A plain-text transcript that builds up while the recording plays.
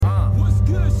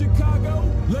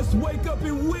It's Wake Up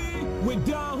and Win with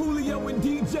Don Julio and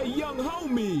DJ Young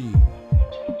Homie.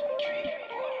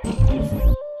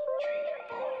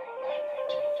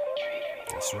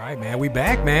 That's right, man. We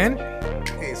back, man.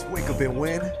 Hey, it's Wake Up and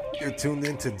Win. You're tuned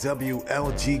in to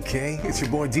WLGK. It's your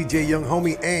boy DJ Young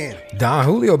Homie and Don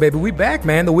Julio, baby. We back,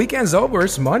 man. The weekend's over.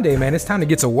 It's Monday, man. It's time to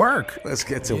get to work. Let's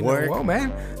get to work. Well,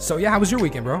 man. So, yeah, how was your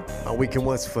weekend, bro? My weekend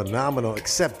was phenomenal,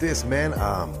 except this, man.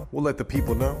 We'll let the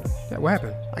people know. Yeah, what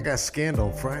happened? I got scanned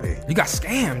on Friday. You got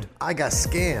scammed? I got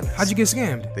scanned. How'd you get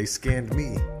scammed? They scanned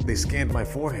me. They scanned my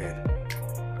forehead.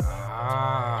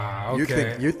 Ah,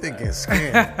 okay. You're thinking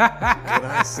scam. What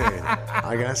I said,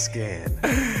 I got scanned.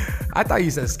 I thought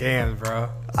you said scammed, bro.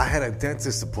 I had a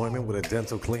dentist appointment with a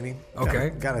dental cleaning.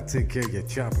 Okay. Gotta take care of your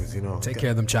choppers, you know. Take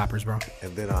care of them choppers, bro.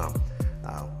 And then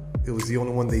it was the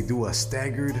only one they do a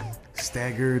staggered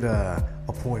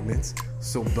appointments.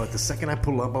 So, but the second I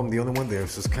pull up, I'm the only one there.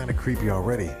 So it's kind of creepy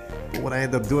already. But what I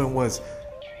end up doing was,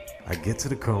 I get to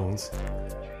the cones.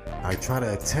 I try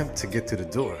to attempt to get to the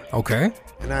door. Okay.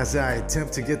 And as I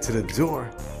attempt to get to the door,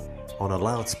 on a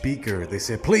loudspeaker, they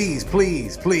said, please,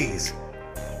 please, please,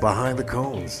 behind the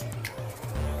cones.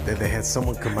 Then they had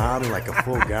someone come out in like a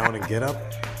full gown and get up.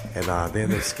 And then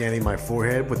they're scanning my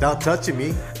forehead without touching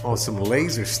me on some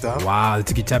laser stuff. Wow, they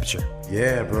took your temperature.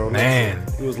 Yeah, bro. Man.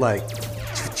 It was like...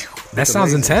 That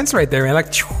sounds intense right there, man.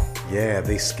 Like... Yeah,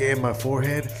 they scanned my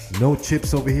forehead. No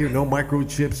chips over here, no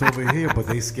microchips over here. But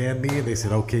they scanned me and they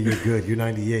said, okay, you're good. You're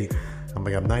 98. I'm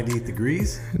like, I'm 98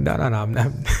 degrees? No, I'm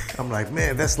not. I'm like,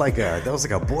 man, that was like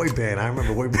a boy band. I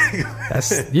remember way back.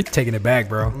 You're taking it back,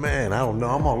 bro. Man, I don't know.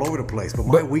 I'm all over the place. But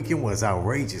my weekend was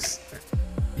outrageous.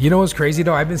 You know what's crazy,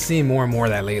 though? I've been seeing more and more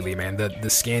of that lately, man. The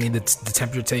scanning, the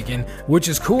temperature taking, which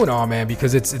is cool and all, man,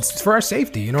 because it's for our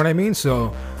safety. You know what I mean?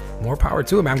 So... more power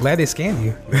to it, man. I'm glad they scanned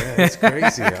you. Man, it's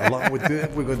crazy. Along with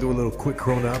that, we're going to do a little quick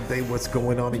Corona update. What's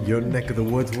going on in your neck of the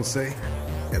woods, we'll say.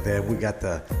 And then we got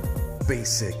the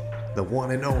basic, the one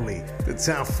and only, the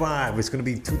top 5. It's going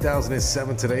to be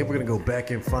 2007 today. We're going to go back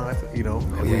in 5, you know.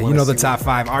 You know the top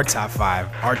 5, our top 5,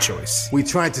 our choice. We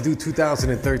tried to do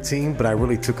 2013, but I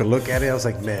really took a look at it. I was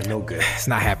like, man, no good. It's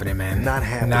not happening, man. Not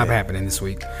happening. Not happening this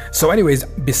week. So anyways,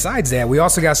 besides that, we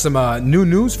also got some new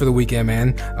news for the weekend,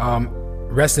 man.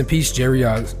 Rest in peace, Jerry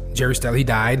Stell. He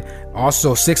died.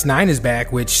 Also, 6ix9ine is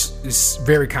back, which is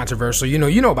very controversial. You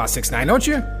know about 6ix9ine, don't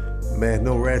you? Man,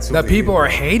 no rats. The people are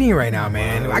hating right now,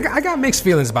 man. I got mixed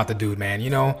feelings about the dude, man. You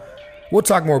know, we'll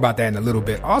talk more about that in a little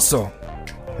bit. Also,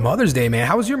 Mother's Day, man.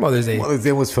 How was your Mother's Day? Mother's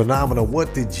Day was phenomenal.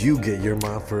 What did you get your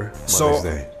mom for Mother's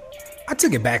Day? I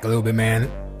took it back a little bit,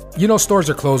 man. You know, stores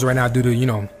are closed right now due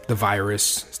to, the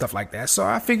virus, stuff like that. So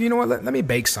I figured, you know what, let me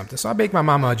bake something. So I baked my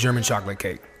mama a German chocolate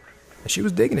cake. And she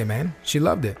was digging it, man. She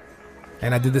loved it.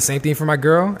 And I did the same thing for my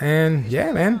girl. And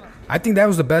yeah, man, I think that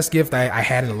was the best gift I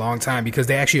had in a long time because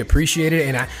they actually appreciated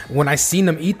it. And when I seen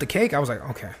them eat the cake, I was like,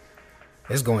 okay,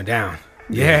 it's going down.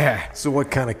 Yeah. So what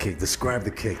kind of cake? Describe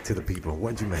the cake to the people.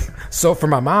 What'd you make? So for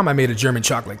my mom, I made a German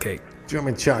chocolate cake.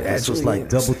 German chocolate. Yeah, so it's like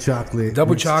double chocolate.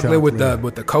 Double chocolate with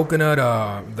the coconut,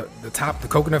 the top, the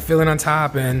coconut filling on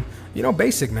top, and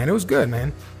basic, man. It was good,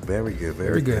 man. Very good,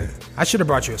 very good. I should have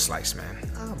brought you a slice, man.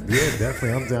 Yeah,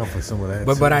 definitely. I'm down for some of that.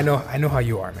 But I know how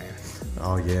you are, man.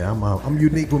 Oh yeah, I'm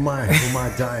unique with my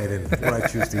diet and what I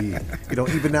choose to eat.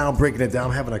 Even now I'm breaking it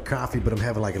down. I'm having a coffee, but I'm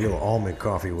having like a little almond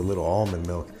coffee with a little almond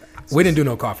milk. We didn't do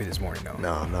no coffee this morning, though.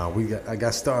 No. I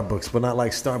got Starbucks, but not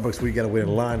like Starbucks where you got to wait in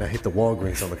line. I hit the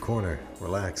Walgreens on the corner.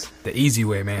 Relax. The easy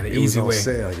way, man. The easy way. It was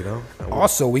on sale,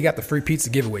 Also, we got the free pizza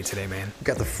giveaway today, man. We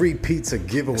got the free pizza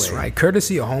giveaway. That's right.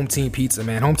 Courtesy of Home Team Pizza,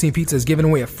 man. Home Team Pizza is giving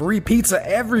away a free pizza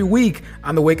every week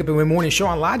on the Wake Up and Win Morning Show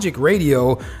on Logic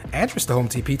Radio. Address to Home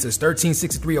Team Pizza is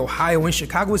 1363 Ohio in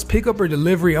Chicago. It's pickup or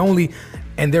delivery only,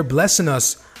 and they're blessing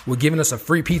us with giving us a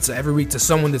free pizza every week to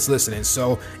someone that's listening.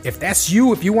 So if that's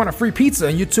you, if you want a free pizza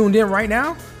and you're tuned in right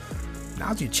now,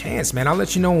 now's your chance, man. I'll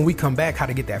let you know when we come back how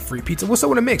to get that free pizza. What's up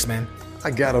with the mix, man?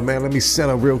 I got them, man. Let me set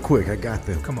up real quick. I got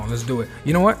them. Come on, let's do it.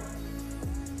 You know what?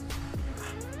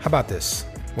 How about this?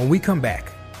 When we come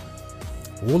back,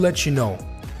 we'll let you know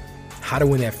how to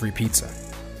win that free pizza.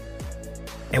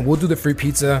 And we'll do the free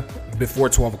pizza before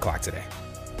 12 o'clock today.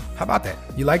 How about that?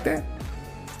 You like that?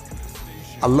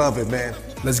 I love it, man.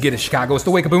 Let's get it, Chicago. It's the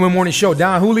Wake Up and Win Morning Show.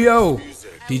 Don Julio,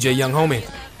 DJ Young Homie.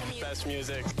 Best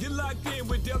music. You're locked in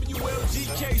with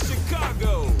WLGK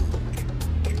Chicago.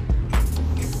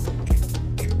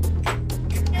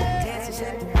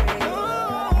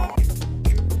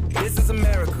 This is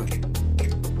America.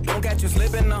 Don't catch you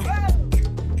slipping now.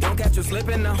 Don't catch you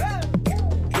slipping now.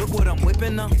 Look what I'm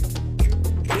whipping now.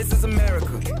 This is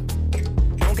America.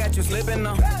 Don't catch you slipping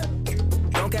now.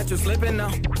 Don't catch you slipping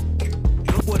now.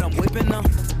 Look what I'm whipping up.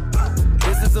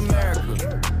 This is America.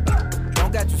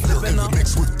 Don't got you slipping up. Look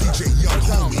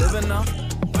how I'm living up.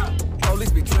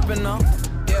 Police be tripping up.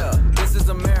 Yeah, this is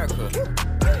America.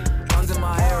 Guns in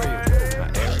my area.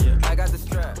 I got the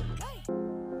strap.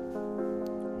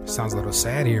 Sounds a little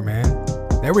sad here, man.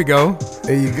 There we go.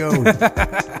 There you go.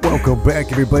 Welcome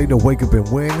back, everybody, to Wake Up and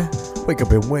Win. Wake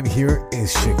Up and Win here in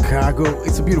Chicago.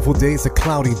 It's a beautiful day. It's a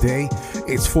cloudy day.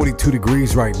 It's 42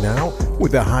 degrees right now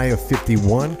with a high of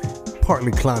 51.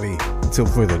 Partly cloudy until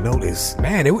further notice.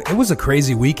 Man, it was a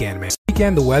crazy weekend, man.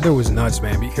 Weekend, the weather was nuts,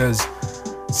 man, because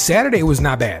Saturday was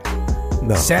not bad.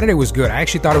 No. Saturday was good. I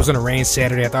actually thought it was going to rain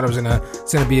Saturday. I thought it was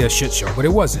gonna be a shit show, but it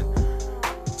wasn't.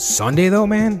 Sunday, though,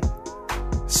 man.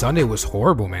 Sunday was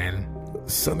horrible, man.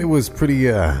 Sunday was pretty,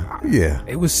 yeah.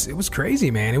 It was crazy,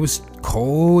 man. It was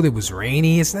cold. It was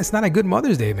rainy. It's not a good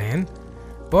Mother's Day, man.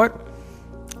 But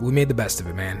we made the best of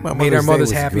it, man. Made our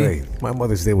mothers happy. Great. My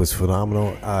Mother's Day was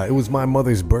phenomenal. It was my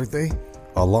mother's birthday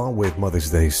along with Mother's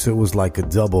Day, so it was like a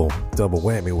double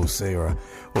whammy, we'll say, or a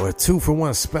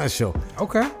 2-for-1 special.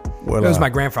 Okay. Well, it was my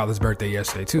grandfather's birthday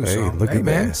yesterday too. Hey, so look at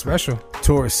man, that. special.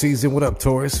 Taurus season. What up,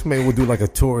 Taurus? Maybe we'll do like a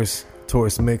Taurus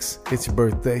mix. It's your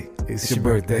birthday. It's your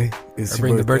birthday. It's your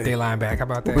Bring the birthday. birthday line back. How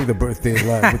about that? We'll bring the birthday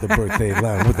line with the birthday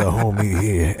line with the homie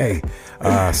here. Hey, hey,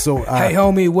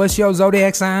 homie, what's your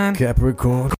zodiac sign?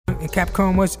 Capricorn.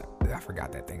 Capricorn, I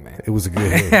forgot that thing, man. It was a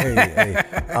good hey.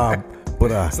 But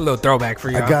it's a little throwback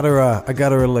for you. I got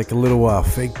her like a little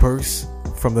fake purse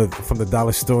from the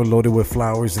dollar store, loaded with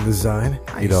flowers and design.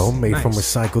 Nice. You know, made from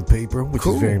Nice. recycled paper, which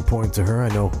Cool. is very important to her. I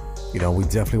know. You know, we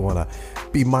definitely want to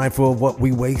be mindful of what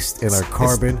we waste and our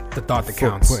carbon the thought that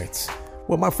counts. footprints.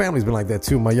 Well, my family's been like that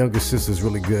too. My younger sister's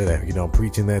really good at,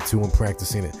 preaching that too and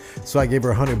practicing it. So I gave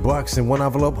her $100 in one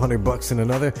envelope, $100 in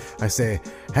another. I say,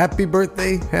 happy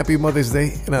birthday, happy Mother's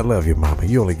Day, and I love you, mama.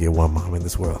 You only get one mom in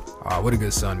this world. Oh, what a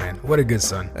good son, man. What a good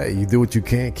son. Hey, you do what you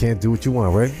can't do what you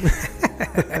want, right?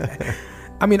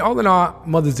 I mean, all in all,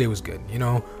 Mother's Day was good.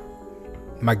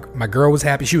 My girl was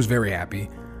happy. She was very happy.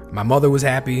 My mother was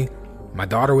happy. My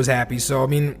daughter was happy. So, I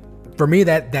mean, for me,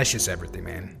 that's just everything,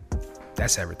 man.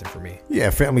 That's everything for me. Yeah,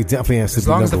 family definitely has to be As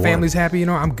long as the number one. family's happy,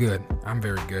 I'm good. I'm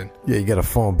very good. Yeah, you got a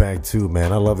phone back too,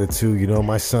 man. I love it too.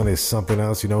 My son is something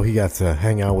else. He got to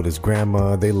hang out with his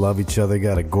grandma. They love each other.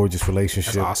 Got a gorgeous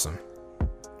relationship. That's awesome.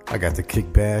 I got to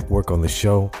kick back, work on the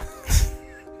show.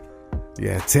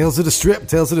 Yeah, Tales of the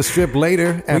Strip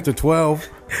later after 12.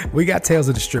 We got Tales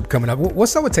of the Strip coming up.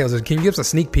 What's up with Tales of the Strip? Can you give us a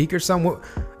sneak peek or something?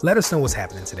 Let us know what's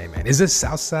happening today, man. Is this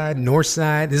South Side, North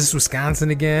Side? Is this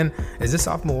Wisconsin again? Is this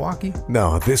off Milwaukee?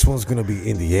 No, this one's going to be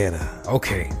Indiana.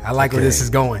 Okay. I like where this is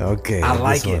going. Okay. I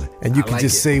like this it. one. And you I can like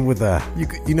just it. say with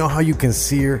you know how you can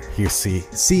see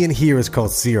and hear is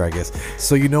called sear, I guess.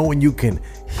 So when you can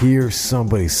hear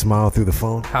somebody smile through the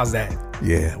phone? How's that?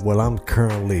 Yeah, well, I'm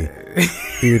currently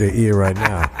ear to ear right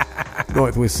now.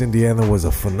 Northwest Indiana was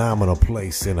a phenomenal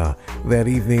place, and that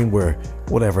evening where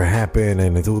whatever happened,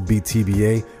 and it will be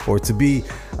TBA or to be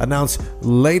announced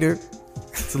later.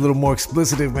 It's a little more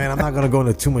explicit, man. I'm not gonna go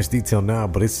into too much detail now,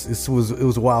 but it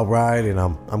was a wild ride, and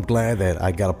I'm glad that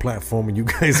I got a platform, and you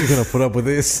guys are gonna put up with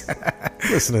this.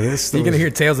 Listen to this. You're gonna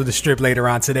hear Tales of the Strip later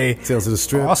on today. Tales of the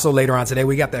Strip. Also later on today,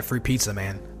 we got that free pizza,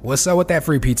 man. What's up with that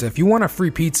free pizza? If you want a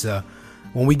free pizza,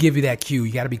 when we give you that cue,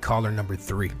 you got to be caller number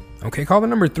 3. Okay, caller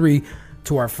number 3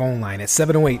 to our phone line at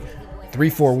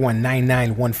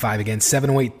 708-341-9915. Again,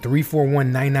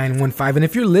 708-341-9915. And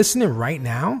if you're listening right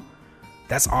now,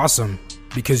 that's awesome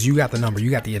because you got the number.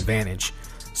 You got the advantage.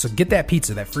 So get that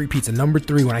pizza, that free pizza, number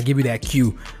 3, when I give you that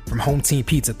cue from Home Team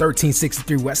Pizza,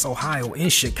 1363 West Ohio in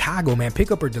Chicago, man.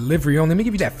 Pick up or delivery only. Let me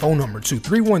give you that phone number, too,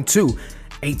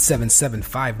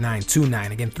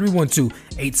 312-877-5929. Again,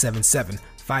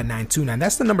 312-877-5929.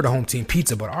 That's the number to Home Team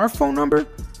Pizza. But our phone number,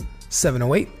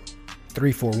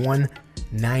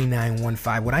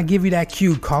 708-341-9915. When I give you that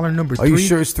cue, caller number 3. Are you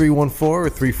sure it's 314 or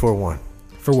 341?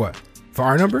 For what? For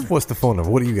our number? What's the phone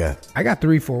number? What do you got? I got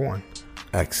 341.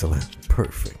 Excellent.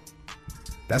 Perfect.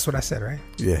 That's what I said, right?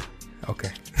 Yeah.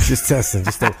 Okay. Just testing.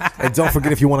 And don't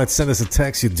forget, if you want to send us a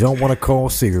text, you don't want to call,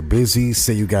 say you're busy,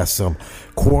 say you got some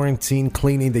quarantine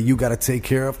cleaning that you got to take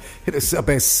care of, hit us up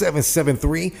at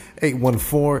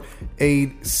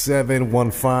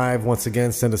 773-814-8715. Once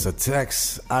again, send us a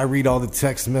text. I read all the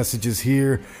text messages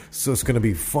here, so it's going to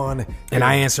be fun. And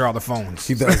I answer all the phones.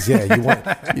 He does, yeah.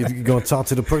 You're going to talk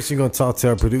to the person, you're going to talk to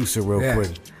our producer real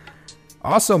quick.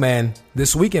 Also, man,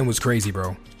 this weekend was crazy,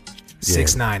 bro.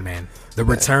 6ix9ine, man. The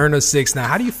return of 6ix9ine.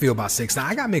 How do you feel about 6ix9ine?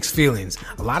 I got mixed feelings.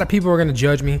 A lot of people are going to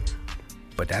judge me,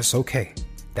 but that's okay.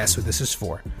 That's what this is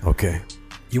for. Okay.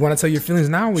 You want to tell your feelings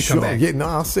now when we come back? Yeah, no,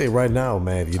 I'll say it right now,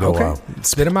 man. You know, okay.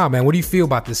 Spit him out, man. What do you feel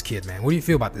about this kid, man? What do you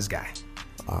feel about this guy?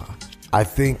 I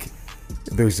think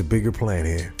there's a bigger plan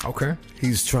here. Okay.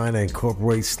 He's trying to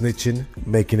incorporate snitching,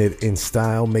 making it in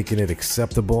style, making it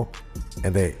acceptable,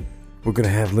 and we're gonna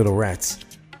have little rats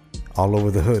all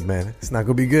over the hood, man. It's not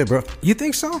gonna be good, bro. You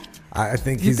think so? I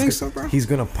think so, bro? He's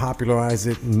gonna popularize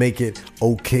it, make it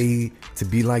okay to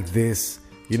be like this.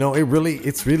 You know,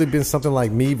 it's really been something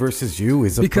like Me Versus You.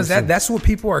 Because that's what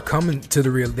people are coming to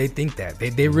the real. They think that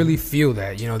they really feel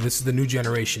that. You know, this is the new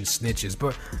generation snitches.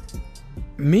 But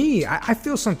me, I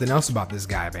feel something else about this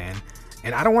guy, man.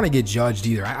 And I don't want to get judged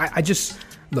either. I just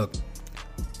look.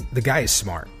 The guy is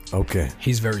smart. Okay.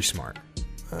 He's very smart.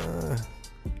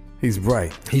 He's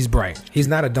bright. He's bright. He's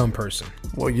not a dumb person.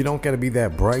 Well, you don't got to be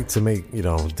that bright to make,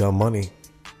 dumb money.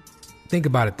 Think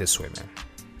about it this way, man.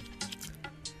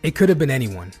 It could have been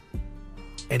anyone,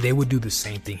 and they would do the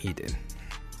same thing he did.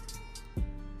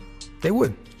 They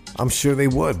would. I'm sure they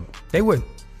would. They would.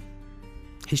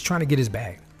 He's trying to get his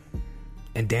bag.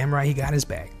 And damn right he got his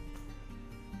bag.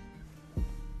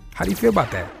 How do you feel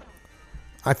about that?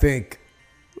 I think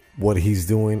what he's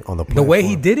doing on the platform, the way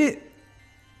he did it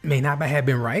may not have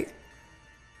been right,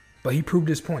 but he proved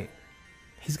his point.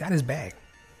 He's got his bag.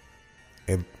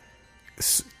 And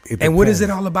what is it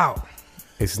all about?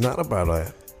 It's not about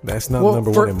that. That's not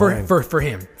number one in mind. For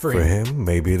him. For him,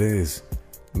 maybe it is.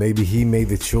 Maybe he made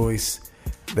the choice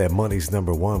that money's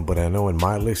number one. But I know in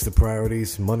my list of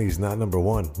priorities, money's not number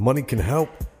one. Money can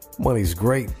help. Money's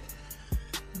great.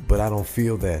 But I don't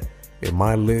feel that in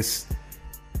my list,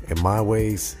 in my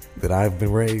ways that I've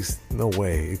been raised, no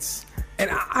way. And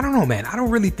I don't know, man. I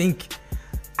don't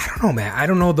know, man. I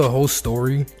don't know the whole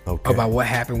story about what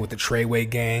happened with the Treyway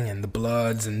gang and the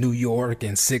Bloods and New York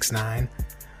and 6ix9ine.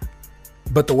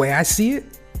 But the way I see it,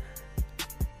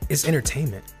 it's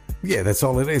entertainment. Yeah, that's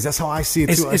all it is. That's how I see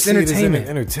it too. It's entertainment.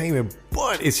 Entertainment,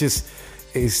 but it's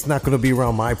not going to be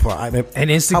around my part. And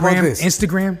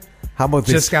Instagram, how about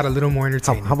this? Just got a little more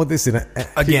entertaining. How about this?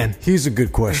 Again, here's a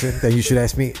good question that you should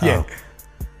ask me. Yeah.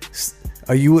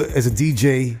 Are you, as a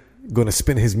DJ, going to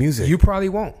spin his music? You probably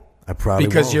won't. I probably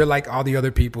because won't. You're like all the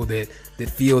other people that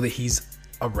feel that he's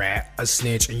a rat, a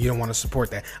snitch, and you don't want to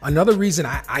support that. Another reason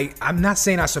I'm not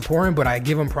saying I support him, but I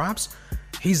give him props.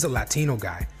 He's a Latino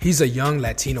guy. He's a young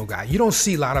Latino guy. You don't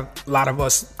see a lot of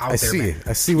us out there, man.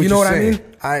 I see what you're saying.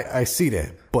 I see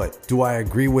that. But do I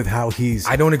agree with how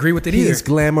I don't agree with it either. He's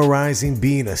glamorizing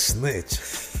being a snitch.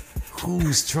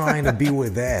 Who's trying to be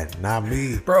with that? Not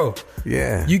me. Bro.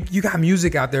 Yeah. You got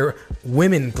music out there,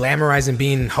 women glamorizing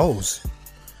being hoes.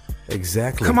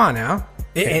 Exactly. Come on now.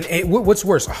 And what's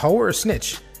worse, a hoe or a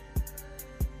snitch?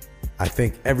 I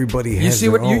think everybody has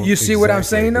their own. You see what I'm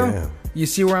saying though? Yeah. You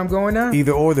see where I'm going now?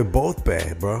 Either or, they're both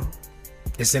bad, bro.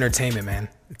 It's entertainment, man.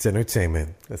 It's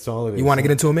entertainment. That's all it is. You want to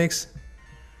get into a mix?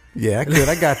 Yeah, I could.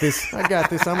 I got this.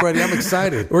 I'm ready. I'm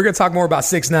excited. We're going to talk more about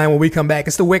 6ix9ine when we come back.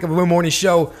 It's the Wake Up Every Morning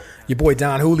Show. Your boy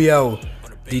Don Julio,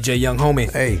 DJ Young Homie.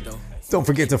 Hey, don't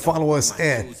forget to follow us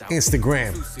at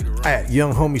Instagram at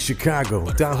Young Homie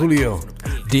Chicago. Don Julio.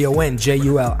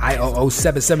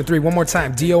 DONJULIOO773. One more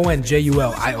time.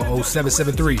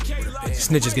 DONJULIOO773.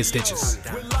 Snitches get stitches.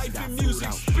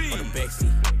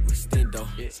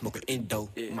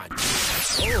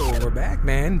 Oh, we're back,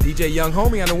 man. DJ Young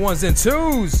Homie on the ones and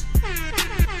twos.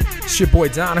 It's your boy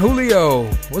Don Julio.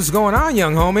 What's going on,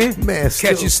 Young Homie? Man,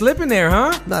 catch you slipping there,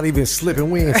 huh? Not even slipping.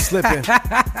 We ain't slipping.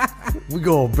 We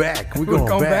going back. We're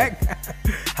going back.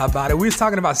 How about it? We was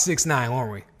talking about 6ix9ine,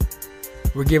 weren't we?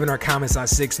 We're giving our comments on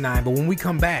 6ix9ine, but when we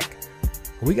come back,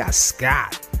 we got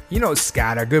Scott. You know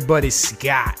Scott, our good buddy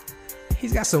Scott.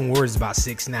 He's got some words about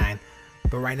 6ix9ine.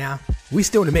 But right now, we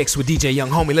still in the mix with DJ Young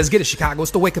Homie. Let's get it, Chicago.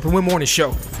 It's the Wake Up and Win Morning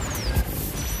Show.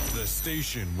 The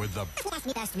station with the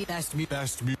best music.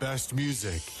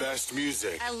 Best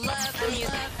music. I love the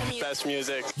music. Best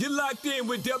music. You're locked in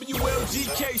with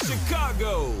WLGK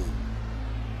Chicago.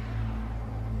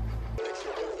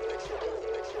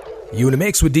 You in the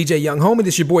mix with DJ Young Homie.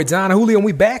 This is your boy Don Julio, and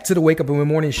we back to the Wake Up and Win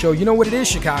Morning Show. You know what it is,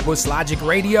 Chicago. It's Logic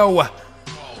Radio.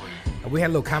 We had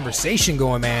a little conversation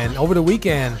going, man. Over the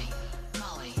weekend,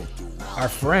 our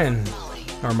friend,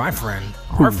 or my friend,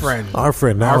 our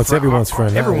friend. Now it's everyone's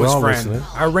friend. Everyone's friend.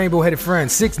 Our rainbow-headed friend,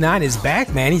 6ix9ine, is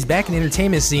back, man. He's back in the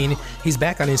entertainment scene. He's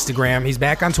back on Instagram. He's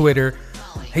back on Twitter.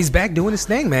 He's back doing his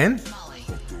thing, man.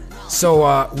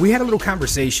 So we had a little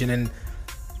conversation and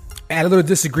had a little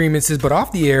disagreements, but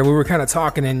off the air, we were kind of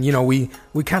talking, and, you know, we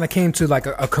kind of came to like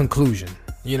a conclusion,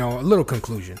 you know, a little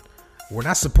conclusion. We're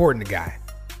not supporting the guy,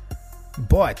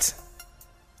 but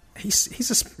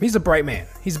he's a bright man.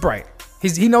 He's bright.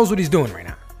 He knows what he's doing right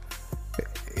now.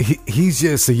 He's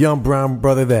just a young brown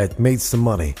brother that made some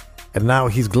money, and now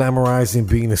he's glamorizing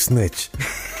being a snitch.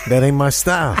 That ain't my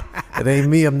style. It ain't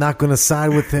me. I'm not gonna side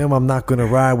with him. I'm not gonna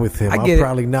ride with him. I'm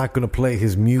probably not gonna play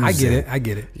his music. I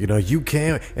get it. You know, you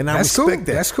can't, and I That's respect cool.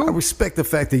 that. That's cool. I respect the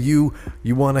fact that you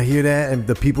want to hear that, and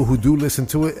the people who do listen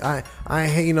to it. I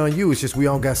ain't hating on you. It's just we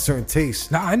all got certain tastes.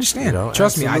 No, I understand. You know,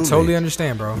 Trust me, I absolutely. totally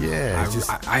understand, bro. Yeah, it's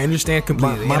just- I understand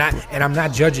completely, and I'm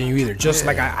not judging you either. Just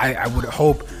like I would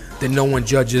hope that no one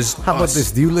judges. How about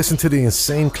this? Do you listen to the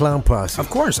Insane Clown Posse?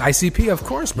 Of course, ICP, of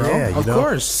course, bro. Yeah, of you know,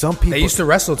 course. some people- they used to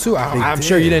wrestle too. I'm did.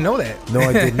 sure you didn't know that. No,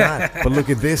 I did not. But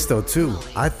look at this though, too.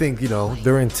 I think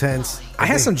they're intense. I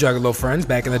had some Juggalo friends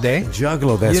back in the day.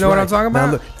 Juggalo, that's right. You know what I'm talking about?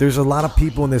 Now, look, there's a lot of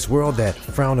people in this world that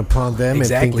frown upon them and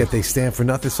think that they stand for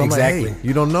nothing. So I'm like, hey,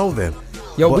 you don't know them.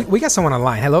 Yo, But- we got someone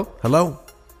online. Hello? Hello?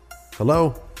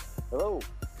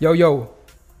 Yo.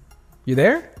 You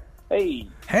there?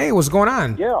 Hey, what's going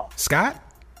on? Yeah. Scott?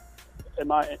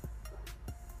 am I?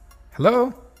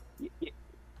 Hello?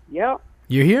 Yeah.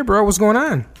 You're here, bro. What's going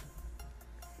on?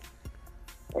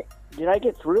 Did I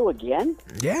get through again?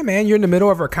 Yeah, man. You're in the middle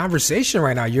of our conversation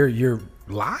right now. You're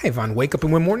live on Wake Up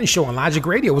and Win Morning Show on Logic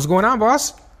Radio. What's going on,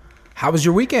 boss? How was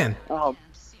your weekend?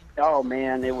 Oh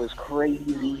man, it was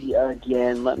crazy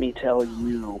again. Let me tell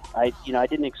you. I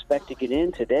didn't expect to get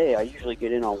in today. I usually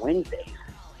get in on Wednesdays.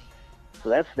 So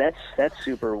that's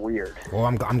super weird. Well,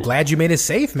 I'm glad you made it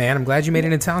safe, man. I'm glad you made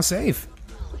it in town safe.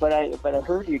 But I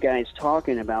heard you guys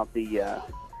talking about the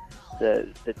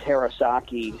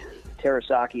Terasaki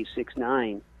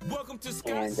 6'9". Welcome to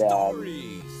Scott And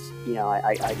Stories.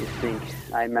 I just think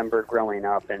I remember growing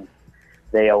up and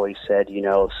they always said,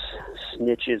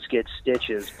 snitches get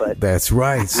stitches, but that's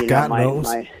right. Scott knows.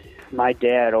 My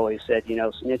dad always said,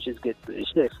 snitches get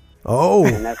stitches. Oh,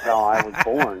 and that's how I was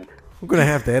born. We're gonna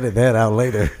have to edit that out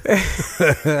later.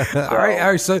 All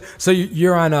right. So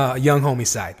you're on Young Homie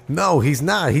side. No, he's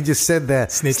not. He just said that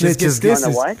Snitches get On stitches.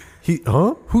 the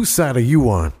what? Whose side are you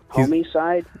on? Homie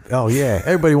side? Oh yeah,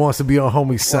 everybody wants to be on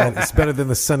homie's side. It's better than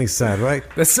the sunny side, right?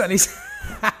 The sunny.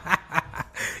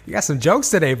 You got some jokes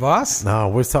today, boss. No,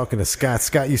 we're talking to Scott.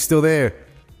 Scott, you still there?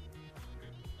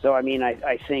 So I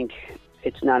think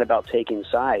it's not about taking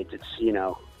sides. It's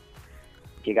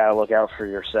you got to look out for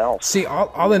yourself. See,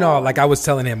 all in all, like I was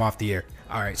telling him off the air.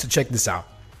 All right, so check this out.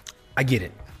 I get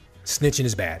it. Snitching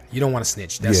is bad. You don't want to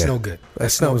snitch. That's no good.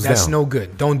 That's no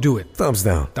good. Don't do it. Thumbs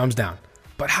down. Thumbs down.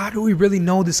 But how do we really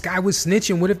know this guy was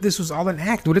snitching? What if this was all an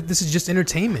act? What if this is just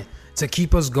entertainment to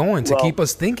keep us going, to keep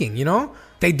us thinking?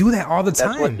 They do that all the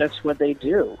time. That's what they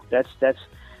do. That's.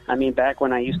 I mean, back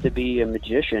when I used to be a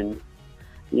magician,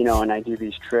 and I do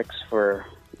these tricks for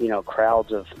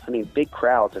big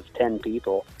crowds of 10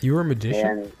 people. You were a magician?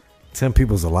 And 10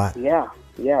 people's a lot. Yeah.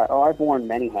 Oh, I've worn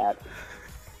many hats,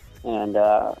 and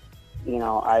I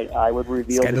would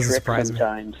reveal the trick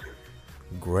sometimes.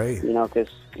 Great.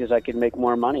 Because I could make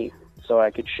more money, so I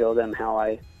could show them how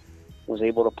I was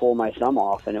able to pull my thumb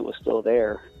off, and it was still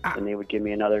there, and they would give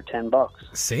me another $10.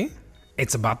 See,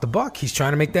 it's about the buck. He's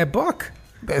trying to make that buck.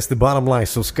 That's the bottom line.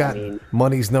 So Scott,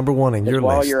 money's number one in your list.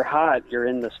 While you're hot, you're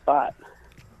in the spot.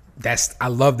 I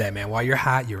love that, man. While you're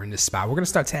hot, you're in the spot. We're gonna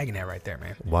start tagging that right there,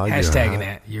 man. While Hashtagging you're hot,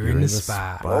 that. You're in the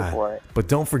spot. Go for it. But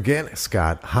don't forget,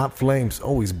 Scott, hot flames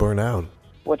always burn out.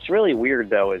 What's really weird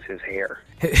though is his hair.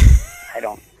 I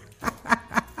don't.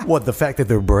 What, the fact that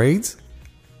they're braids?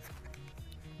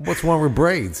 What's wrong with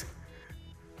braids?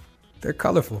 They're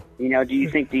colorful. Do you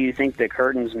think the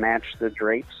curtains match the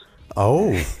drapes?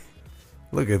 Oh,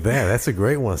 look at that. That's a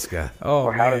great one, Scott. Oh,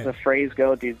 or how does the phrase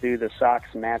go? Do the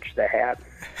socks match the hat?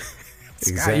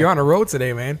 Scott, you're on the road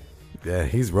today, man. Yeah,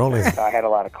 he's rolling. I had a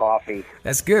lot of coffee.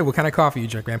 That's good. What kind of coffee you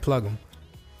drink, man? Plug them.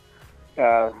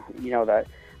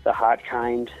 The hot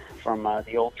kind from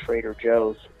the old Trader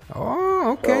Joe's.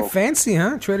 Oh, okay. So, fancy,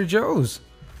 huh? Trader Joe's.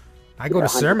 I go to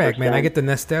 100%. Cermak, man. I get the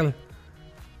Nestle.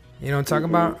 You know what I'm talking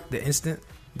about? The instant,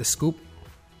 the scoop.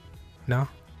 No?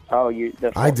 Oh,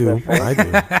 I do.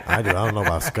 I don't know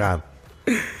about Scott.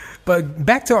 But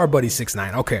back to our buddy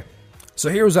 6ix9ine. Okay. So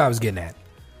here's what I was getting at.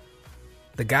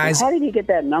 The guys. How did he get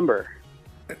that number?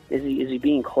 Is he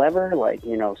being clever?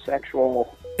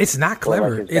 Sexual? It's not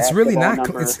clever. It's really not.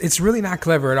 It's really not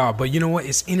clever at all. But you know what?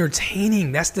 It's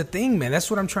entertaining. That's the thing, man. That's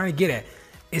what I'm trying to get at.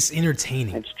 It's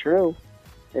entertaining. It's true.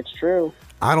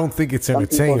 I don't think it's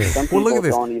entertaining. Some people look at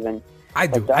this. Don't even. I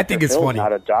do. I think it's funny.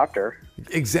 Not a doctor.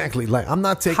 Exactly. Like I'm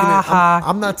not taking Ha, it. ha.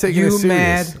 I'm not taking You it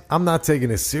serious. mad? I'm not taking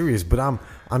it serious. But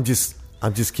I'm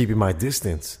just keeping my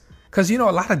distance. Because a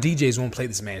lot of DJs won't play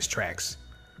this man's tracks.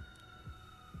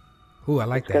 Ooh, I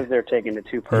like Because that. they're taking it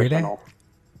too You hear that? personal.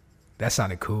 That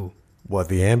sounded cool. What,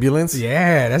 the ambulance?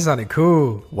 Yeah, that sounded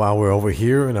cool. While we're over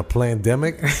here in a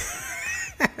pandemic?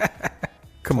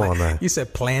 Come on, man. You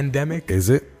said plandemic? Is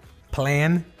it?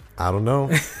 Plan? I don't know.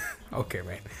 Okay,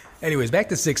 man. Anyways, back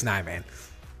to 6ix9ine, man.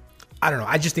 I don't know.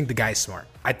 I just think the guy's smart.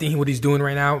 I think what he's doing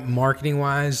right now,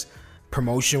 marketing-wise,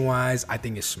 promotion-wise, I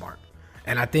think is smart.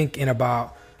 And I think in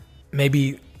about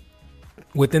maybe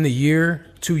within the year,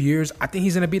 2 years, I think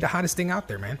he's going to be the hottest thing out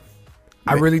there, man.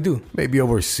 I really do. Maybe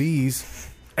overseas.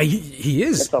 He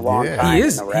is. It's a long time. He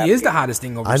is. in the rap He is the game. hottest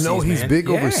thing I overseas. know he's man. big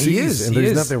Yeah, overseas, he is. and He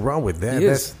there's is. nothing wrong with that. He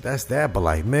is. That's that. But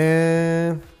like,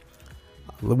 man,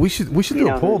 we should You do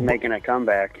know a poll. who's making a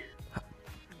comeback?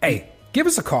 Hey, give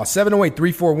us a call,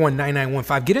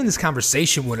 708-341-9915. Get in this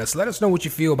conversation with us. Let us know what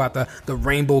you feel about the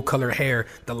rainbow colored hair,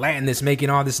 the Latin that's making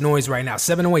all this noise right now.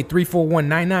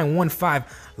 708-341-9915.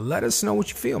 Let us know what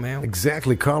you feel, man.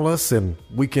 Exactly. Call us, and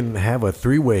we can have a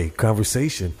three-way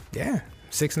conversation. Yeah,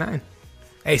 6ix9ine.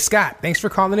 Hey, Scott, thanks for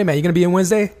calling in, man. You going to be in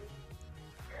Wednesday?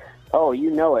 Oh,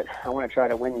 you know it. I want to try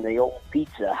to win the old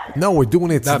pizza. No, we're doing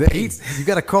it The today. pizza. You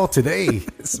got to call today.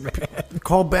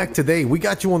 Call back today. We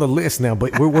got you on the list now,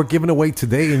 but we're giving away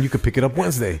today, and you can pick it up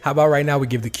Wednesday. How about right now we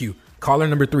give the cue? Caller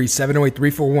number 3,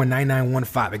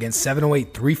 708-341-9915. Again,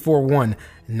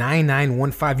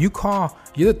 708-341-9915. You call.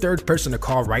 You're the third person to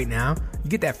call right now. You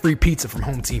get that free pizza from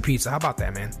Home Team Pizza. How about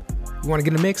that, man? You want to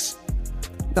get in the mix?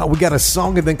 No, we got a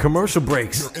song and then commercial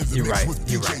breaks. You're right.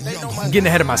 You're right. I'm getting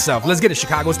ahead of myself. Let's get it,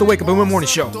 Chicago. It's the Wake Up in the Morning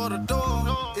Show. Door to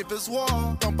door, if it's war,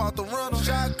 dump out the rental.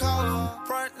 Shot caller,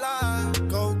 front line,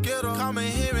 go get 'em. Come and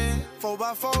hear me,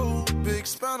 4x4, big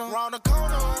spinner. Round the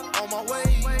corner, on my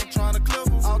way, I'm trying to clip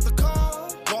 'em. Out the car,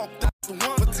 walk down the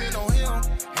one, pretend on him,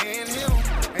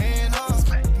 and us,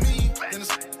 me, and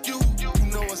it's you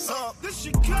know what's up. This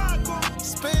Chicago.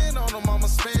 Spin on 'em, I'ma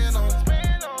spin on 'em.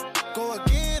 Go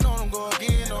again on 'em, go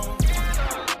again on 'em.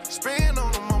 Spin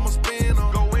on 'em, I'ma spin on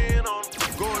 'em. Go in on 'em.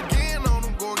 Go again on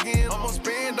 'em, go again. I'ma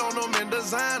spend on 'em and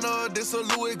designer. This a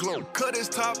Louis glow. Cut his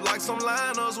top like some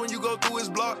liners when you go through his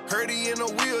block. Heard he in a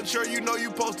wheelchair, you know you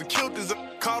supposed to kill this.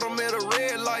 Caught him at a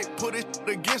red light, put it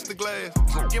against the glass.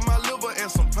 Get my liver and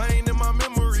some pain in my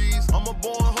memories. I'm a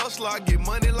born hustler, I get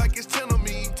money like it's 10 of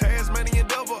me. Tasmanian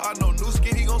devil, I know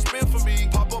Newski, he gon' spin for me.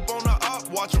 Pop up on the op,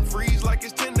 watch him freeze like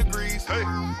it's 10 degrees. Hey.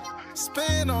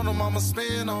 Spin on him, I'ma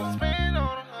spin on him.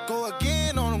 Go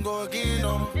again on him, go again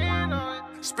on him.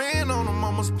 Spin on him,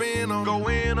 I'ma spin on him. Go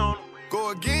in on him. Go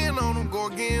again on him, go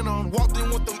again on him. Walked in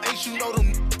with them H, you know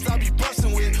them I be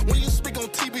bustin' with. When you speak on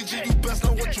TBG, you best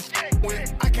know what you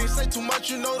with. I can't say too much,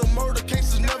 you know the murder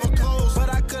cases never close. But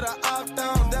I could've opted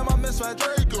down, damn, I miss my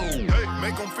Draco. Hey,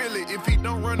 make him feel it if he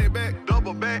don't run it back.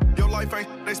 Double back, your life ain't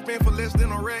they spend for less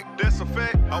than a rack. That's a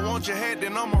fact. I want your head,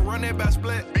 then I'ma run it by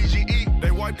splat. BGE,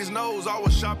 they wiped his nose, I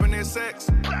was shopping at Saks.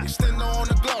 Extendo on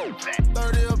the globe,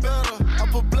 30 or better. I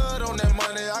put blood on that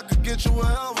money, I could get you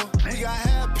wherever. We got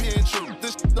happy and true,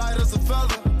 this light as a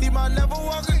feather. He might never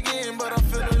walk again, but I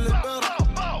feel a little better.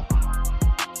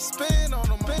 Spin on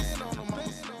him, spin on him, spin on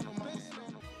him, spin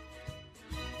on him.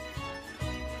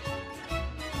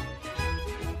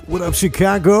 What up,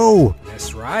 Chicago?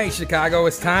 That's right, Chicago.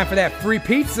 It's time for that free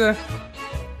pizza.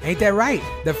 Ain't that right?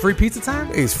 The free pizza time?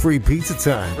 It's free pizza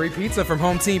time. Free pizza from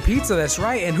Home Team Pizza. That's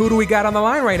right. And who do we got on the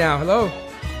line right now? Hello?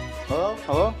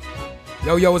 Hello?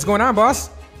 Yo, what's going on, boss?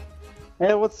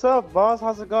 Hey, what's up, boss?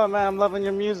 How's it going, man? I'm loving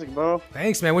your music, bro.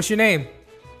 Thanks, man. What's your name?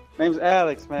 Name's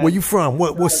Alex, man. Where you from?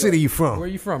 What city you Where from? are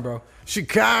you from, bro?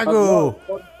 Chicago.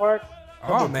 Park?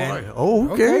 Oh, man. Oh,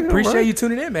 okay. Appreciate alright. you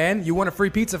tuning in, man. You want a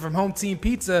free pizza from Home Team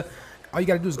Pizza. All you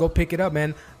got to do is go pick it up,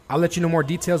 man. I'll let you know more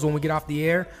details when we get off the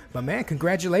air. But, man,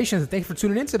 congratulations. And thanks for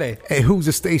tuning in today. Hey, who's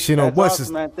the station or That's what's awesome,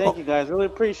 this? man. Thank you, guys. Really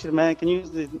appreciate it, man. Can use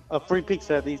a free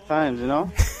pizza at these times, you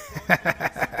know?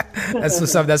 That's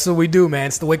what's up. That's what we do, man.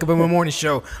 It's the Wake Up in the Morning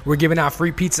Show. We're giving out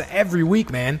free pizza every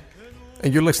week, man.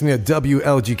 And you're listening to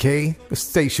WLGK, the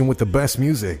station with the best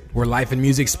music. Where life and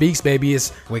music speaks, baby.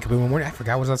 It's Wake Up in the Morning. I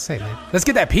forgot what I was going to say, man. Let's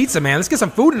get that pizza, man. Let's get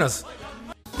some food in us.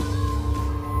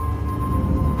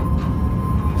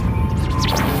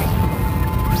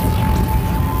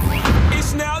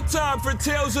 It's now time for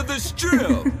Tales of the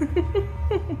Strip.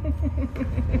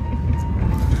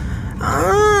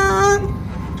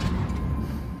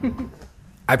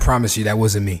 I promise you that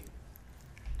wasn't me.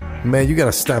 Man, you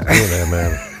gotta stop doing that,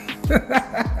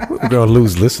 man. We're gonna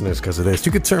lose listeners because of this.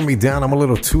 You could turn me down. I'm a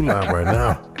little too loud right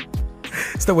now.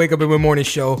 It's the Wake Up in the Morning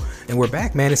Show, and we're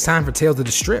back, man. It's time for Tales of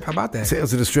the Strip. How about that?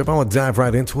 Tales of the Strip. I'm gonna dive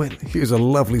right into it. Here's a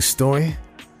lovely story.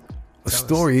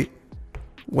 Story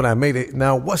when I made it.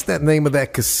 Now, what's that name of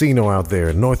that casino out there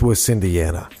in Northwest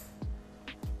Indiana?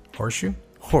 Horseshoe?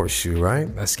 Horseshoe, right?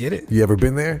 Let's get it. You ever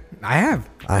been there? I have.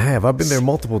 I have. I've been there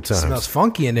multiple It times. smells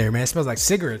funky in there, man. It smells like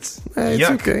cigarettes. It's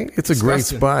Yuck. okay. It's a great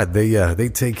Disgusting. spot. They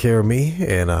take care of me,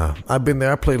 and I've been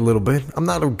there. I played a little bit. I'm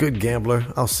not a good gambler.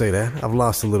 I'll say that. I've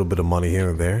lost a little bit of money here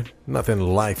and there. Nothing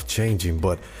life changing,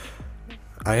 but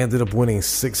I ended up winning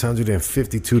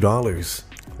 $652.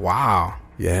 Wow.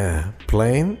 Yeah,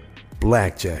 playing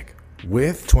blackjack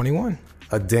with 21.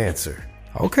 a dancer.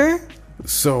 Okay.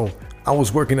 So I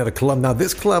was working at a club. Now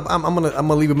this club, I'm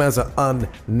gonna leave them as an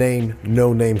unnamed,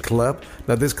 no-name club.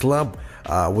 Now this club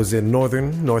was in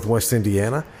northwest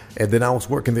Indiana, and then I was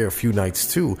working there a few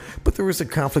nights too. But there was a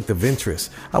conflict of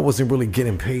interest. I wasn't really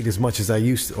getting paid as much as I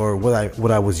used to, or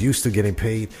what I was used to getting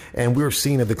paid, and we were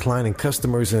seeing a decline in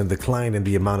customers and a decline in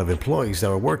the amount of employees that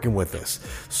were working with us.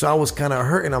 So I was kind of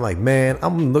hurting. I'm like, man,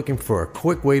 I'm looking for a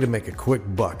quick way to make a quick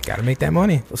buck. Got to make that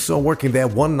money. So working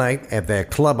that one night at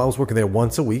that club, I was working there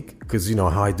once a week because you know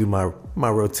how I do my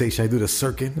rotation. I do the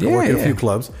circuit. I work at a few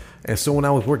clubs. And so when I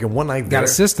was working one night there, Got a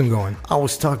system going. I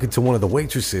was talking to one of the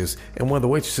waitresses, and one of the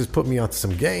waitresses put me onto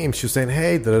some games. She was saying,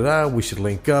 hey, we should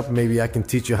link up. Maybe I can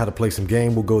teach you how to play some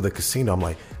game. We'll go to the casino. I'm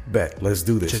like, bet, let's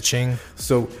do this. Cha-ching.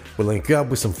 So we link up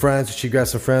with some friends. She grabbed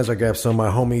some friends. I grabbed some of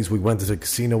my homies. We went to the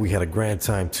casino. We had a grand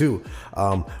time too.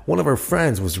 One of her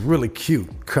friends was really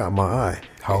cute. Caught my eye.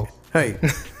 Ho. Hey.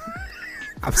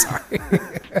 I'm sorry.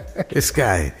 This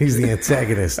guy, he's the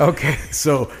antagonist. Okay.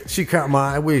 So she caught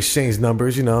my eye. We exchanged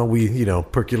numbers, we,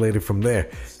 percolated from there.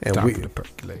 And Time we for the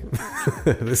percolate.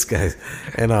 this guy.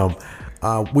 And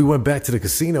we went back to the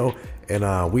casino,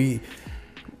 and we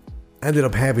ended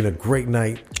up having a great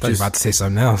night. I was about to say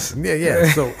something else.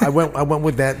 Yeah. So I went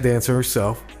with that dancer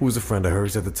herself, who was a friend of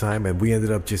hers at the time, and we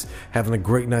ended up just having a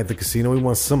great night at the casino. We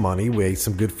won some money. We ate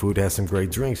some good food, had some great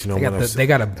drinks. They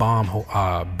got a bomb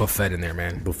buffet in there,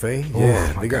 man. Buffet? Oh,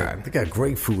 Yeah, my they God. got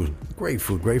great food. Great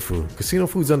food. Casino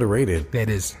food's underrated. It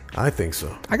is. I think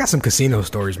so. I got some casino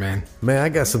stories, man. Man, I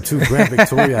got some too. Grand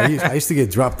Victoria. I used to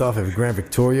get dropped off at Grand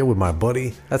Victoria with my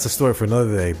buddy. That's a story for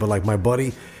another day. But like my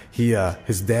buddy,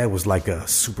 his dad was like a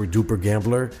super duper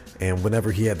gambler, and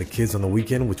whenever he had the kids on the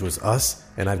weekend, which was us,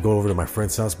 and I'd go over to my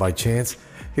friend's house by chance,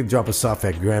 he'd drop us off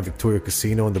at Grand Victoria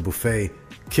Casino in the buffet.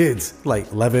 Kids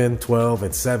like 11, 12,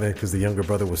 and 7, because the younger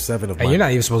brother was 7 of mine. And you're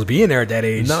not even supposed to be in there at that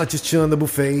age. No, just chilling the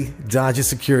buffet, dodging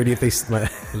security. If they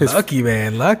Lucky,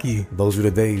 man. Lucky. Those were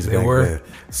the days. They back were. then.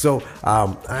 So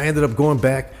I ended up going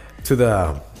back to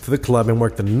the club and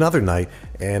worked another night,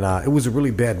 and it was a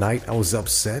really bad night. I was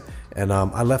upset, and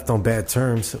I left on bad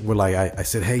terms. I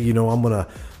said, hey, I'm gonna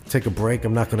take a break.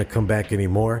 I'm not gonna come back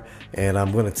anymore, and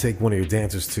I'm gonna take one of your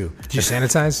dancers too. Did you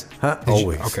sanitize? Huh? Did you?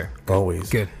 Always. Okay. Always.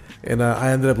 Good. And I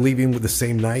ended up leaving with the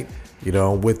same night,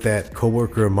 with that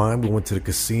coworker of mine. We went to the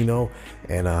casino,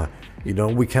 and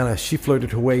she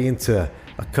flirted her way into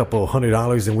a couple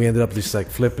 $100, and we ended up just like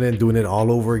flipping it and doing it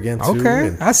all over again too. Okay.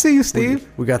 And I see you, Steve.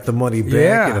 we got the money back,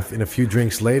 Yeah. and a few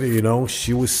drinks later,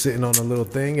 she was sitting on a little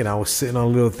thing, and I was sitting on a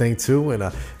little thing too,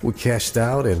 and we cashed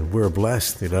out, and we were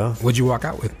blessed, What'd you walk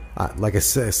out with? Like I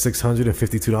said,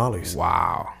 $652.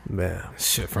 Wow. Man,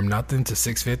 Shit, from nothing to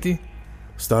 650.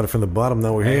 started from the bottom.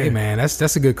 Now we're Hey, here. man,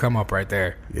 that's a good come up right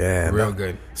there. Yeah, Real man.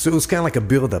 good. So it was kind of like a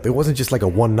build up. It wasn't just like a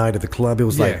one night at the club. It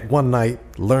was Yeah. like one night,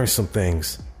 learn some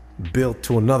things, built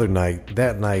to another night.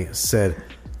 That night said,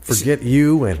 forget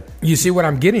you, and You see what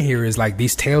I'm getting here is like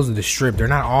these tales of the strip. They're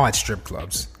not all at strip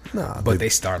clubs, Nah, but they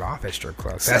start off at strip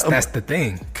clubs. That's the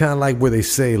thing. kind of like where they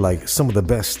say like some of the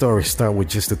best stories start with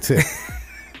just a tip.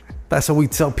 That's how we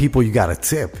tell people you got a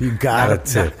tip. You got a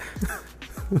tip.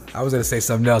 I was gonna say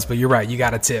something else, but you're right. You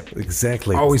got to tip.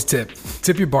 Exactly. Always tip.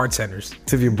 Tip your bartenders.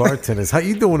 Tip your bartenders. How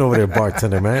you doing over there,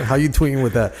 bartender, man? How you tweeting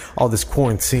with all this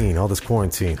quarantine?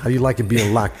 How you like it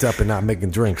being locked up and not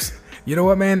making drinks? You know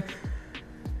what, man?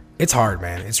 It's hard,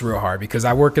 man. It's real hard because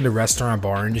I work in the restaurant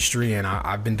bar industry, and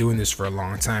I've been doing this for a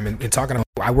long time. And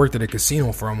I worked at a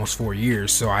casino for almost 4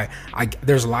 years, so I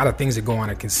there's a lot of things that go on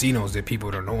at casinos that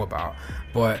people don't know about.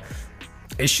 But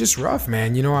it's just rough,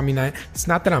 man. It's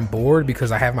not that I'm bored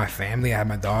because I have my family, I have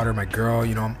my daughter, my girl,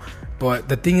 But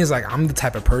the thing is, like, I'm the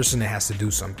type of person that has to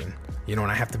do something, and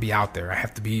I have to be out there. I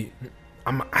have to be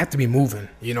moving,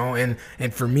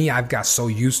 And for me, I've got so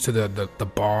used to the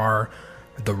bar,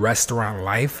 the restaurant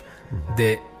life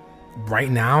that right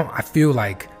now I feel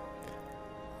like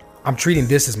I'm treating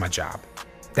this as my job.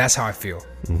 That's how I feel.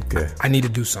 Okay. I need to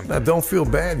do something. Now, don't feel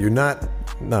bad. You're not.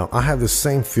 No, I have the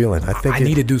same feeling. I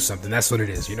need to do something. That's what it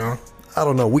is, I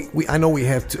don't know. I know we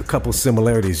have a couple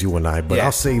similarities, you and I, but Yeah.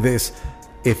 I'll say this.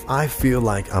 If I feel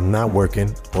like I'm not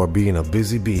working or being a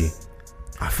busy bee,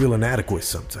 I feel inadequate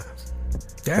sometimes.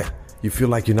 Yeah. you feel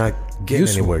like you're not getting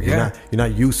Useful, anywhere. You're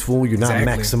not useful. You're not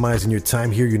Exactly. maximizing your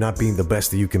time here. You're not being the best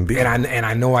that you can be. And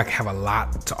I know I have a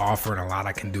lot to offer and a lot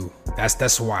I can do.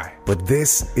 That's why. But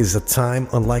this is a time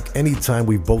unlike any time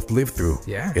we've both lived through.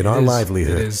 Yeah, in it our is.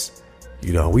 livelihood. It is.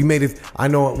 You know, we made it. I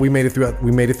know we made it through.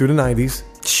 We made it through the 90s.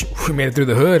 We made it through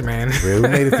the hood, man. We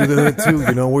made it through the hood too.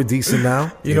 You know, we're decent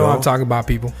now. You know I'm talking about,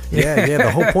 people. Yeah.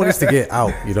 The whole point is to get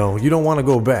out. You know, you don't want to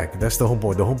go back. That's the whole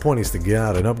point. The whole point is to get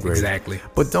out and upgrade. Exactly.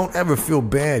 But don't ever feel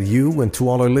bad, you and to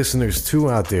all our listeners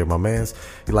too out there, my mans.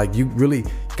 Like, you really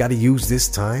got to use this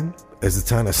time as the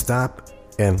time to stop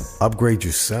and upgrade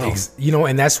yourself. You know,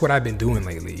 and that's what I've been doing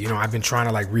lately. You know, I've been trying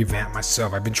to like revamp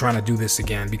myself. I've been trying to do this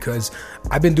again because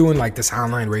I've been doing like this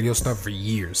online radio stuff for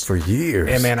years.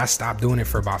 And man, I stopped doing it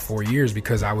for about 4 years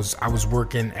because I was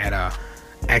working at a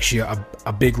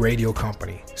big radio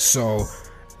company. So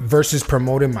versus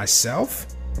promoting myself,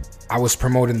 I was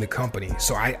promoting the company.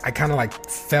 So I kind of like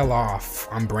fell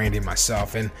off on branding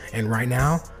myself. And right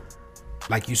now,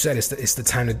 like you said, it's the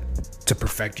time to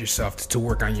perfect yourself, to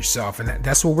work on yourself. And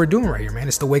that's what we're doing right here, man.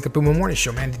 It's the Wake Up in the Morning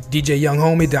show, man. DJ Young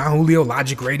Homie, Don Julio,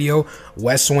 Logic Radio,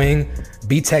 West Wing,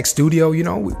 B-Tech Studio. You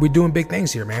know, we're doing big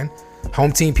things here, man.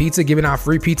 Home Team Pizza, giving out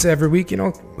free pizza every week. You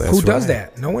know, who does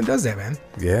that? No one does that, man.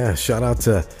 Yeah, shout out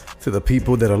to the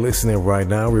people that are listening right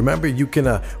now. Remember, you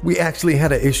can. We actually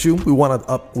had an issue. We want to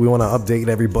update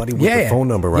everybody with the phone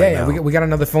number right now. Yeah, we got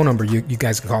another phone number. You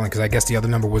guys can call in because I guess the other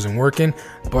number wasn't working.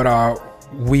 But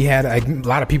we had a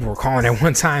lot of people were calling at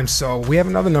one time, so we have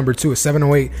another number too. It's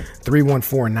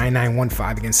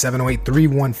 708-314-9915. Again,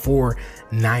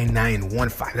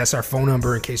 708-314-9915. That's our phone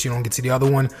number in case you don't get to the other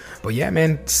one. But yeah,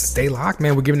 man, stay locked,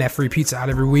 man. We're giving that free pizza out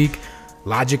every week.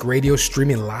 Logic Radio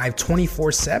streaming live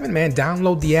 24/7, man.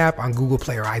 Download the app on Google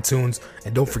Play or iTunes.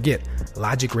 And don't forget,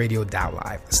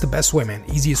 logicradio.live. It's the best way, man.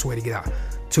 Easiest way to get out.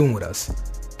 Tune with us.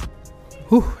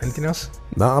 Whew, anything else?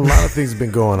 Now, a lot of things have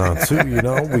been going on too. You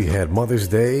know, we had Mother's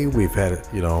Day. We've had,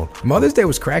 Mother's Day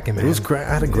was cracking, man. It was I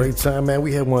had a great time, man.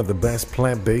 We had one of the best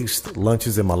plant-based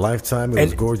lunches in my lifetime. It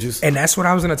was gorgeous. And that's what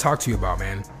I was going to talk to you about,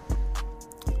 man.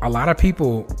 A lot of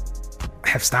people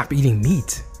have stopped eating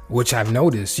meat, which I've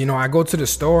noticed. You know, I go to the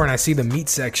store and I see the meat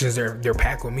sections. They're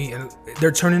packed with meat, and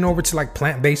they're turning over to like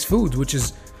plant-based foods, which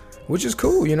is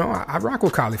cool. You know, I rock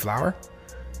with cauliflower.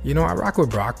 You know, I rock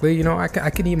with broccoli. You know, I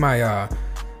can eat my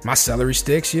celery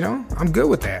sticks. You know, I'm good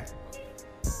with that.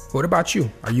 What about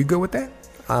you? Are you good with that?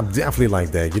 I'm definitely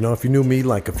like that. You know, if you knew me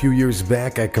like a few years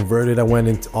back, I converted. I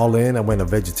went all in. I went a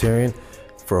vegetarian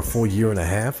for a full year and a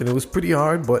half, and it was pretty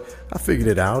hard, but I figured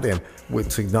it out. And with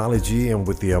technology and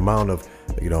with the amount of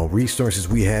resources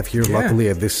we have here, luckily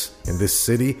in this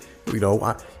city,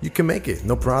 you can make it,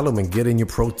 no problem, and get in your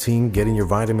protein, get in your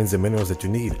vitamins and minerals that you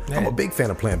need. Yeah. I'm a big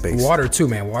fan of plant-based. Water too,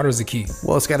 man. Water is the key.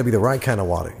 Well, it's got to be the right kind of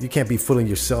water. You can't be filling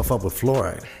yourself up with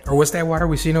fluoride. Or what's that water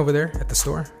we seen over there at the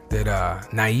store?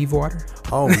 That Naive water?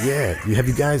 Oh, yeah. You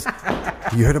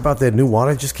heard about that new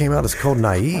water that just came out? It's called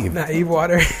Naive. Naive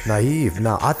water? Naive.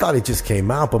 Now, I thought it just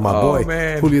came out, but my boy,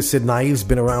 Julio said Naive's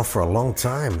been around for a long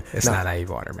time. It's not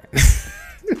Naive water, man.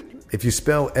 If you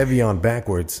spell Evian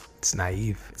backwards, it's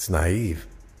Naive. It's Naive.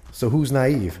 So who's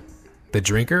naive? The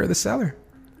drinker or the seller?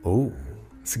 Oh.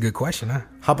 It's a good question, huh?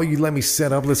 How about you let me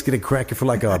set up? Let's get it cracking for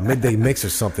like a midday mix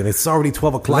or something. It's already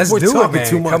 12 o'clock. Let's do it, man.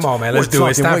 Too much. Come on, man. Let's do it.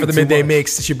 It's time for the midday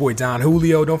mix. It's your boy Don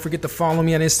Julio. Don't forget to follow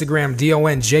me on Instagram,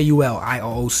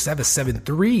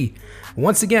 DonJulio773.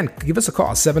 Once again, give us a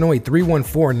call,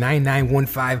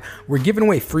 708-314-9915. We're giving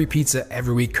away free pizza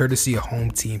every week, courtesy of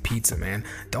Home Team Pizza, man.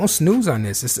 Don't snooze on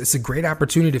this. It's a great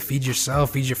opportunity to feed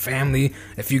yourself, feed your family.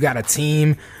 If you got a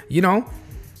team,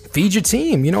 feed your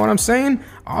team. You know what I'm saying?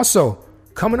 Also,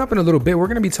 coming up in a little bit, we're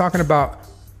going to be talking about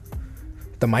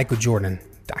the Michael Jordan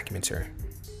documentary.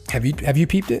 Have you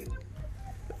peeped it?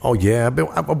 Oh, yeah.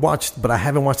 I've watched, but I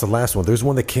haven't watched the last one. There's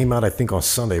one that came out, I think, on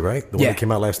Sunday, right? The one that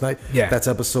came out last night? Yeah. That's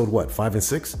episode, what, 5 and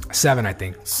 6? 7, I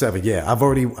think. 7, yeah.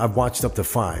 I've watched up to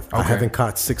 5. Okay. I haven't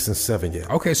caught 6 and 7 yet.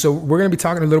 Okay, so we're going to be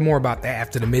talking a little more about that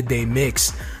after the midday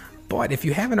mix. But if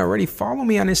you haven't already, follow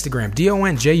me on Instagram,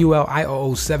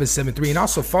 DonJulio773. And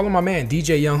also follow my man,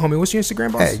 DJ Young Homie. What's your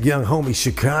Instagram, boss? At Young Homie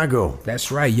Chicago.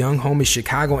 That's right, Young Homie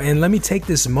Chicago. And let me take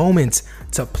this moment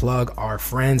to plug our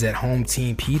friends at Home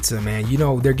Team Pizza, man.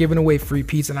 They're giving away free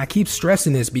pizza. And I keep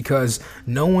stressing this because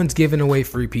no one's giving away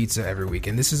free pizza every week.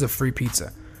 And this is a free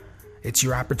pizza. It's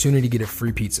your opportunity to get a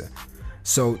free pizza.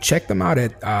 So check them out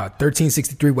at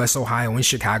 1363 West Ohio in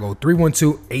Chicago,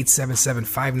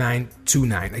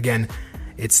 312-877-5929. Again,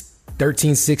 it's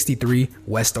 1363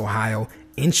 West Ohio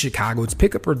in Chicago. It's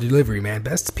pickup or delivery, man.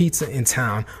 Best pizza in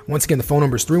town. Once again, the phone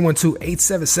number is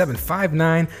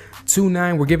 312-877-5929.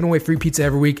 888-828-29. We're giving away free pizza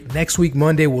every week. Next week,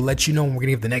 Monday, we'll let you know when we're going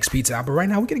to give the next pizza out. But right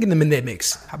now, we're going to get in the midday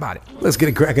mix. How about it? Let's get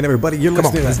it cracking, everybody. You're Come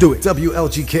on, listening let's to do it.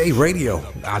 WLGK Radio.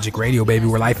 Logic Radio, baby,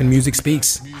 where life and music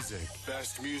speaks.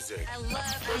 Best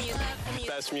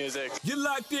music. You're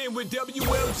locked in with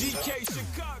WLGK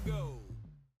Chicago.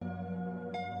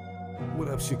 What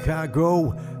up,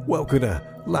 Chicago? Welcome to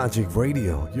Logic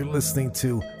Radio. You're listening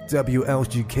to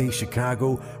WLGK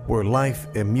Chicago, where life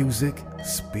and music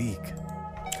speak.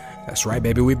 That's right,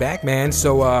 baby. We back, man.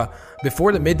 So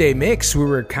before the midday mix, we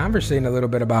were conversating a little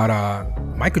bit about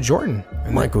Michael Jordan.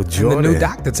 And the new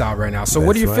doc that's out right now. So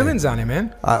what are your feelings on it,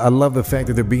 man? I love the fact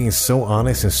that they're being so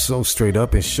honest and so straight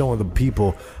up and showing the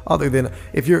people, other than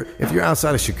if you're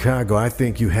outside of Chicago, I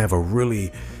think you have a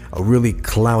really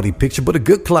cloudy picture, but a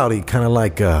good cloudy, kind of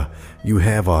like you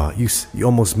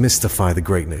almost mystify the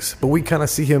greatness. But we kind of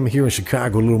see him here in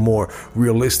Chicago a little more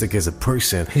realistic as a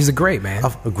person. He's a great man.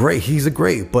 He's a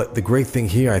great. But the great thing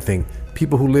here, I think,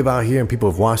 people who live out here and people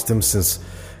who have watched him since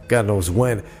God knows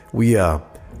when, we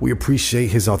appreciate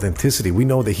his authenticity. We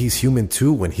know that he's human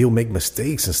too, and he'll make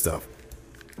mistakes and stuff.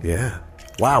 Yeah.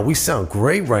 Wow, we sound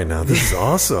great right now. This is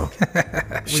awesome.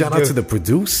 Shout out to the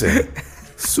producer.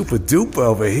 Super duper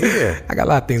over here. I got a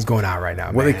lot of things going on right now,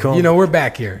 man. What they call? We're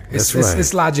back here.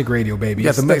 It's Logic Radio, baby. You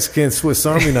got the Mexican Swiss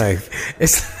Army knife.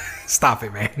 Stop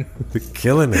it, man. They're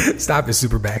killing it. Stop it,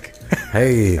 Superback.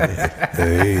 Hey.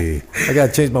 I got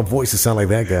to change my voice to sound like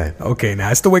that guy. Okay,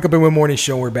 now it's the Wake Up and Win Morning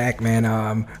Show. We're back,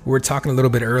 man. We were talking a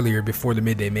little bit earlier before the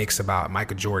midday mix about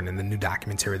Michael Jordan and the new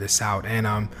documentary that's out.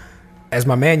 And as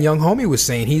my man Young Homie was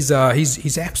saying, he's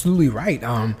absolutely right.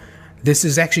 This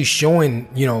is actually showing,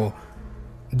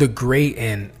 the great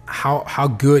and how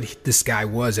good this guy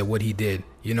was at what he did,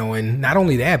 and not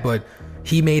only that, but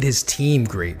he made his team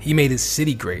great. He made his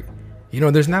city great.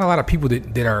 There's not a lot of people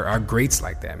that are greats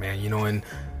like that, man, and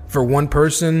for one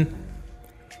person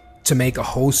to make a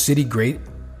whole city great,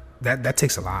 that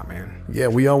takes a lot, man. Yeah,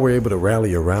 we all were able to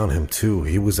rally around him too.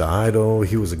 He was an idol.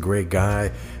 He was a great guy,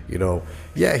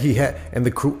 Yeah, he had, and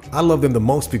the crew, I loved him the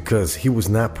most because he was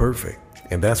not perfect.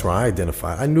 And that's where I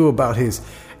identify. I knew about his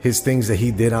things that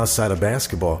he did outside of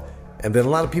basketball. And then a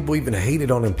lot of people even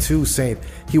hated on him too, saying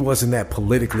he wasn't that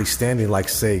politically standing like,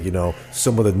 say,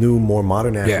 some of the new, more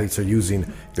modern athletes are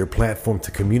using their platform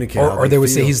to communicate. Or they would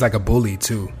say he's like a bully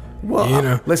too.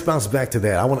 Well, let's bounce back to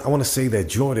that. I want to say that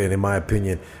Jordan, in my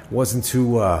opinion, wasn't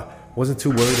too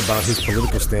worried about his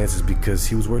political stances because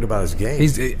he was worried about his game.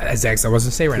 I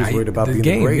wasn't saying right now. He was worried about being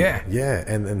game, great. Yeah.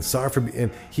 And sorry for, and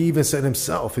he even said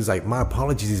himself, he's like, my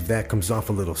apologies if that comes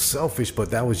off a little selfish, but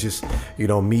that was just,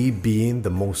 me being the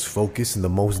most focused and the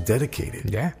most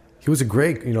dedicated. Yeah. He was a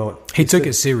great, He took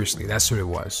it seriously. That's what it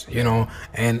was,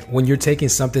 And when you're taking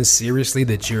something seriously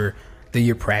that you're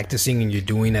practicing and you're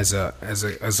doing as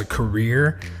a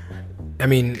career, I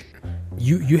mean,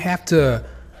 you have to.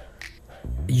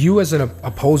 You as an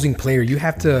opposing player, you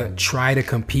have to try to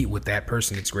compete with that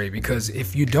person that's great, because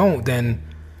if you don't, then,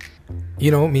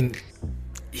 he's going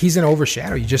to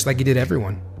overshadow you just like he did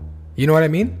everyone. You know what I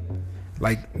mean?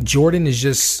 Like, Jordan is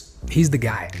he's the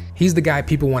guy. He's the guy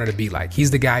people wanted to be like.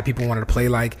 He's the guy people wanted to play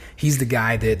like. He's the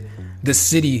guy that the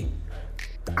city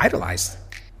idolized.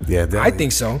 Yeah, definitely. I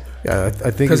think so. Yeah,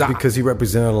 I think it's because he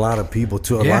represented a lot of people,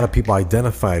 too. A lot of people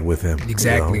identified with him.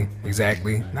 Exactly.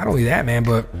 Not only that, man,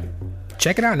 but...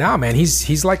 check it out now, man.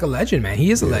 He's like a legend, man. He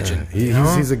is a legend.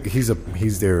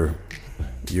 He's your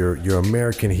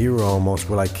American hero almost.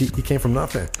 We're like he came from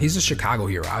nothing. He's a Chicago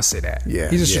hero. I'll say that. Yeah,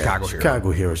 he's a Chicago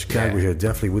hero. Chicago hero.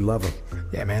 Definitely, we love him.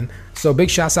 Yeah, man. So big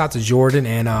shouts out to Jordan,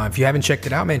 and if you haven't checked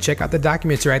it out, man, check out the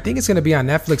documentary. I think it's going to be on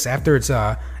Netflix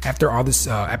after all this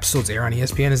episodes air on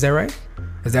ESPN. Is that right?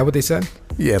 Is that what they said?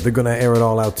 Yeah, they're going to air it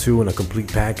all out, too, in a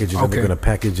complete package, and then they're going to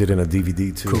package it in a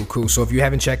DVD, too. Cool. So if you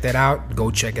haven't checked that out,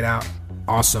 go check it out.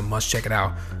 Awesome. Must check it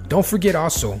out. Don't forget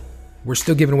also, we're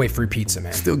still giving away free pizza,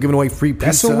 man. Still giving away free pizza.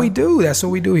 That's what we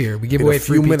do here. We give away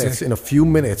free pizza. In a few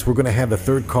minutes, we're going to have the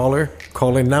third caller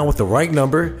call in now with the right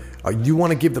number. You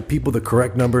want to give the people the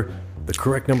correct number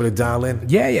to dial in?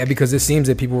 Yeah, because it seems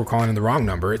that people were calling in the wrong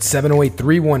number. It's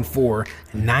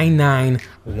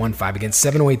 708-314-9915. Again,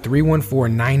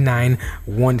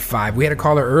 708-314-9915. We had a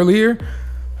caller earlier.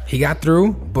 He got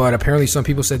through, but apparently some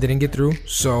people said they didn't get through.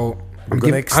 So I'm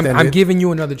giving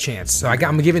you another chance. So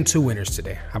I'm giving two winners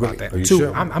today. How about that? Are you two.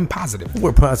 Sure? I'm positive.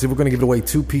 We're positive. We're going to give away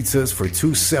 2 pizzas for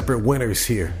 2 separate winners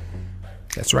here.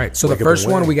 That's right. So the first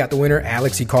one, we got the winner.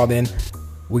 Alex, he called in.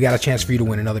 We got a chance for you to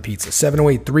win another pizza.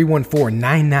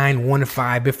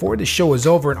 708-314-9915 before the show is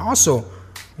over. And also,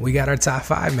 we got our top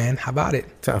 5, man. How about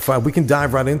it? Top 5. We can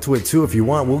dive right into it, too, if you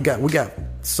want. We got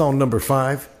song number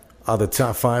 5. The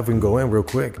top 5, we can go in real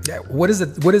quick. Yeah. What is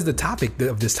the topic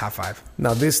of this top 5?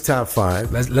 Now, this top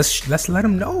 5. Let's let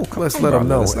them know. Let's let them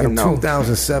know. In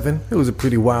 2007, it was a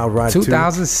pretty wild ride.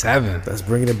 2007. Let's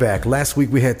bring it back. Last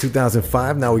week we had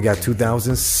 2005. Now we got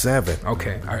 2007.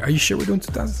 Okay. Are you sure we're doing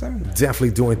 2007?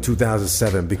 Definitely doing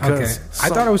 2007 because I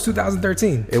thought it was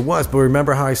 2013. It was, but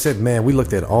remember how I said, man, we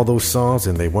looked at all those songs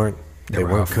and they weren't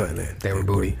cutting it. They were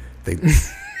booty.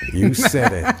 You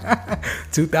said it.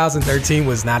 2013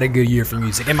 was not a good year for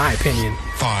music, in my opinion.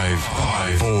 5,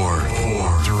 4,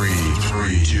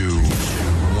 3, 2,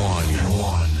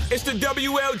 1. It's the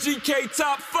WLGK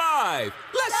Top 5.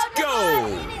 Let's go.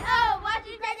 Watch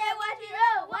it crack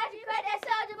that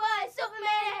Soulja Boy,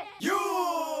 Superman.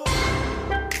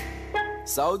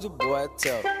 Soulja Boy,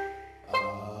 tough.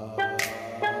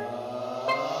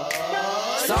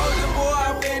 Soulja Boy,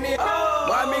 I'm in it.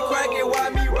 Why me crack it? Why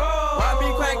me roll? Why me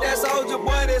crack that Soulja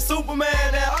Boy? That Superman.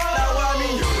 Now why me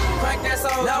crack that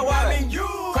Soulja? Now why me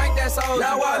crack that Soulja?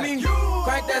 Now why me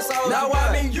crack that Soulja? Now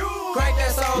why me crack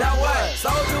that Soulja? Now what?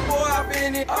 Soulja Boy, I'm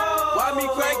in it. Why me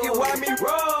crack it? Why me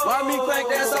roll? Why me crack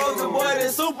that Soulja Boy?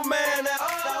 That Superman. Now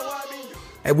why me?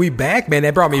 And we back, man.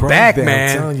 That brought me back,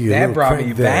 man. I'm telling you, that brought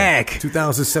me back.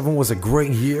 2007 was a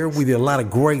great year. We did a lot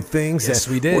of great things. Yes,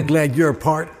 we did. We're glad you're a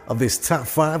part of this top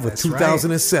 5 of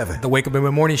 2007. Right. The Wake Up in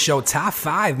the Morning Show top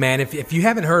 5, man. If you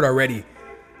haven't heard already,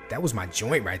 that was my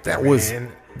joint right there,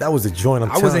 man. That was the joint.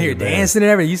 I wasn't here dancing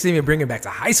and everything. You see me bring it back to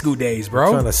high school days,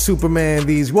 bro. Trying to Superman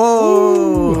these.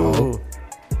 Whoa.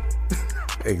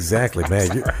 Exactly,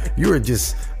 man. You're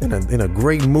just in a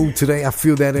great mood today. I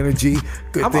feel that energy.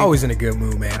 I'm always in a good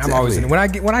mood, man. Exactly. I'm always in. When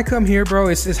I come here, bro,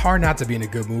 it's hard not to be in a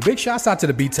good mood. Big shouts out to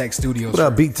the B-Tech Studios. What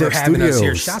up, B-Tech for having us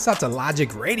here. Studios? Shouts out to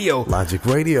Logic Radio. Logic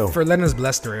Radio. For letting us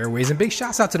bless their airways. And big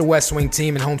shouts out to the West Wing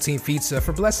team and Home Team Pizza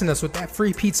for blessing us with that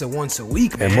free pizza once a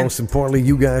week, man. And most importantly,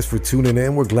 you guys for tuning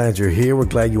in. We're glad you're here. We're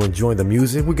glad you enjoy the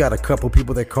music. We got a couple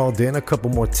people that called in, a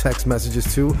couple more text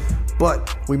messages too.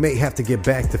 But we may have to get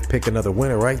back to pick another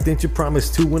winner, right? Didn't you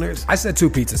promise 2 winners? I said 2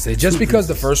 pizzas. Just because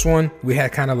the first one, we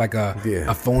had kind of like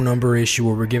a phone number issue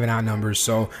where we're giving out numbers.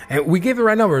 So, and we gave the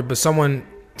right number, but someone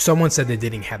said they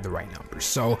didn't have the right numbers.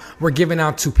 So we're giving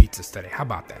out 2 pizzas today. How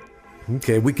about that?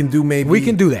 Okay, we can do maybe... We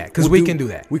can do that, because we can do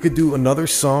that. We could do another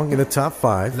song in the top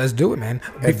 5. Let's do it, man.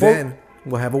 And then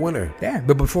we'll have a winner. Yeah,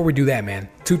 but before we do that, man,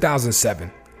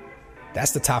 2007.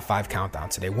 That's the top 5 countdown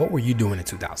today. What were you doing in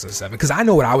 2007? Because I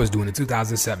know what I was doing in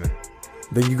 2007.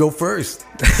 Then you go first.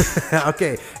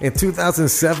 Okay, in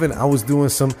 2007, I was doing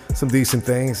some decent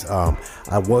things. I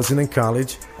wasn't in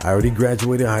college. I already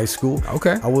graduated high school.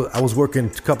 Okay. I was working a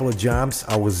couple of jobs.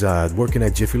 I was working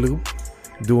at Jiffy Lube,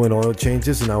 doing oil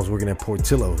changes, and I was working at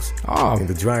Portillo's. Oh, in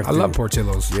the drive-thru. I love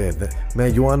Portillo's. Yeah,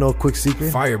 man, you want to know a quick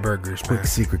secret? Fire burgers, man. Quick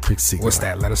secret. What's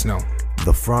that? Let us know.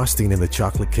 The frosting in the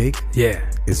chocolate cake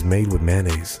is made with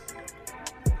mayonnaise.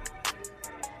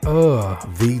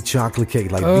 The chocolate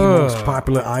cake, like the most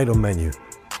popular item menu.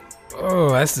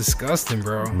 Oh, that's disgusting,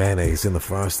 bro. Mayonnaise in the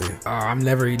frosting. I'm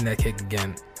never eating that cake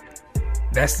again.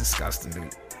 That's disgusting,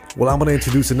 dude. Well, I'm going to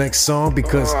introduce the next song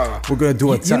because we're going to do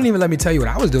You didn't even let me tell you what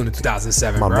I was doing in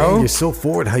 2007, My bro. man, you're so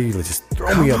forward. How you just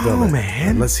throw me up there,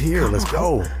 man. Let's hear. Let's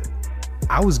go.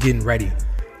 I was getting ready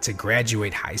to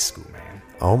graduate high school, man.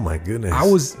 Oh my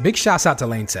goodness. Big shouts out to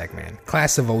Lane Tech, man.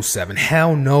 Class of 07.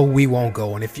 Hell no, we won't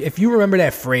go. And if you remember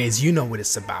that phrase, you know what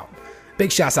it's about.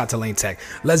 Big shouts out to Lane Tech.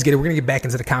 Let's get it. We're going to get back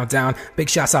into the countdown. Big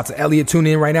shouts out to Elliot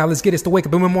tuning in right now. Let's get it. It's the Wake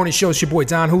Up in the Morning Show. It's your boy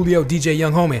Don Julio, DJ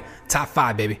Young Homie. Top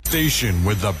 5, baby. Station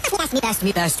with the best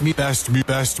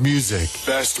music.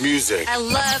 Best music. I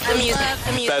love the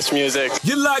music. Best music.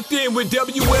 You're locked in with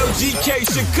WLGK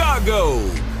Chicago.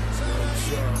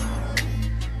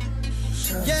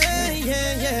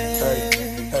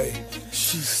 Hey,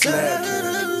 she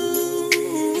snapping.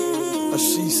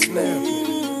 She snapping.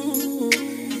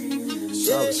 She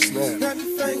snapping. Snap your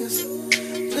fingers.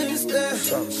 Please step.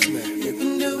 You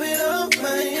can do it all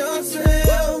by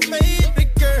yourself. Baby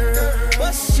girl,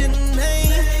 what's your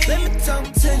name? Let me talk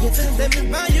to you. Let me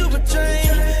buy you a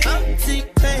drink. I'm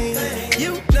T-Pain.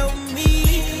 You know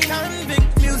me. Convict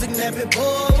music, nappy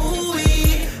boy.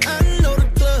 I know the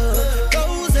club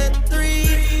goes at 3.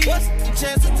 What's the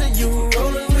chances of you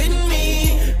rolling with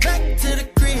me? Back to the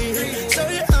crib, show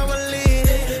you how I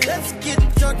live. Let's get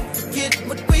drunk, forget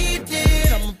what we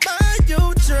did. I'ma buy you a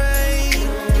drink.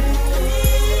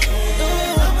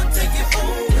 I'ma take you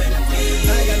home with me.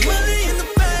 I got money in the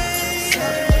bank.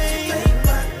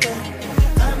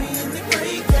 I be in the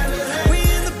great Cadillac. We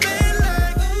in the bed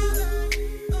like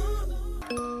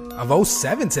Of of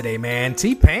 07 today, man.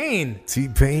 T-Pain.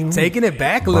 T-Pain. Taking it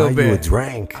back a little bit. Buy you a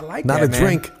drink. I like Not that, a man.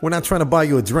 drink. We're not trying to buy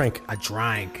you a drink. A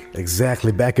drink.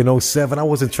 Exactly. Back in 07, I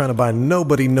wasn't trying to buy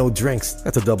nobody no drinks.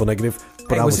 That's a double negative.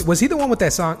 But Hey, I was he the one with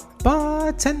that song?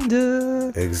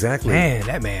 Bartender. Exactly. Man,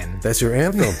 that man. That's your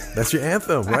anthem. That's your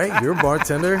anthem, right? You're a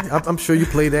bartender. I'm sure you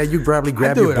play that. You probably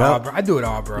grab your belt. I do it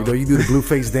all, bro. You know, you do the blue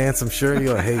face dance. I'm sure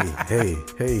you're hey.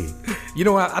 You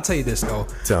know what? I'll tell you this, though.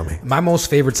 Tell me. My most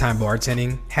favorite time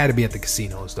bartending had to be at the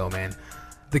casinos, though, man.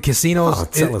 The casinos. Oh,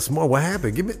 tell us more. What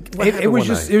happened? It was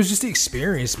just the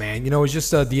experience, man. You know, it's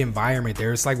just the environment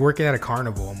there. It's like working at a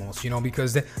carnival almost, you know,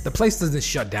 because the place doesn't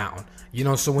shut down. You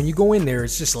know, so when you go in there,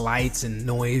 it's just lights and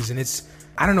noise, and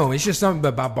I don't know, it's just something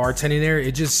about bartending there.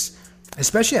 It just,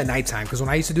 especially at nighttime, because when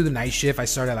I used to do the night shift, I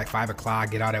started at like 5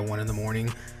 o'clock, get out at 1 in the morning.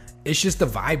 It's just the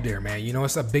vibe there, man. You know,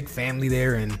 it's a big family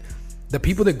there, and the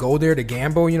people that go there to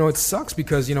gamble, you know, it sucks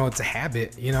because, you know, it's a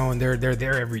habit, you know, and they're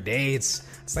there every day. It's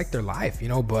like their life, you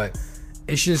know, but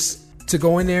it's just to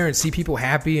go in there and see people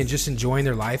happy and just enjoying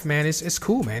their life, man. It's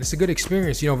cool, man. It's a good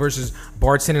experience, you know, versus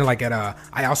bartending like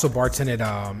I also bartended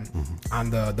on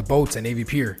the boats at Navy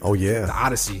Pier. Oh, yeah. The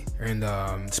Odyssey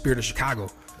and Spirit of Chicago.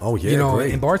 Oh, yeah, you know,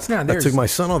 great. and bartending there. I took my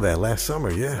son on that last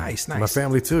summer, yeah. Nice. My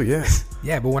family too, yeah.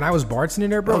 Yeah, but when I was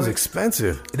bartending there, bro. That was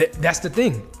expensive. That's the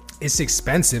thing. It's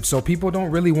expensive, so people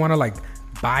don't really want to like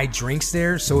buy drinks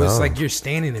there. So it's like you're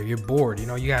standing there, you're bored. You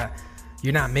know,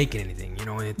 you're not making anything. You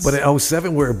know, it's. But at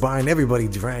 07, we were buying everybody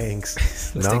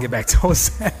drinks. Let's take it back to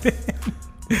 07.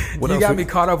 You got me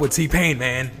caught up with T-Pain,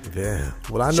 man. Yeah.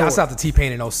 Well, I know. Shouts out to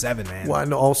T-Pain in 07, man. Well,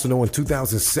 I also know in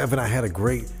 2007 I had a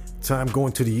great time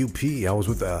going to the UP. I was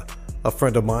with a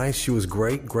friend of mine. She was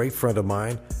great friend of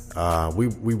mine.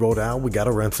 We rode out. We got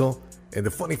a rental. And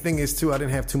the funny thing is, too, I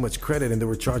didn't have too much credit, and they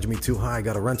were charging me too high. I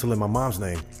got a rental in my mom's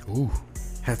name. Ooh.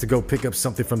 Had to go pick up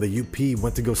something from the UP.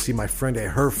 Went to go see my friend at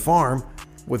her farm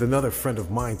with another friend of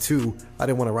mine, too. I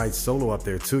didn't want to ride solo up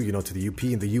there, too, you know, to the UP.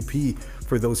 And the UP,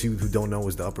 for those of you who don't know,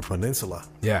 is the Upper Peninsula.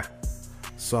 Yeah.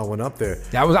 So I went up there.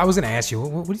 I was going to ask you,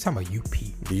 what are you talking about,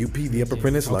 UP? The UP, the Upper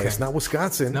Peninsula. Okay. It's not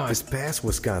Wisconsin. No, it's past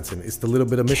Wisconsin. It's the little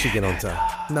bit of Michigan on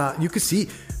top. Nah, you could see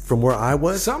from where I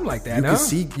was. Something like that,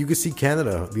 You could see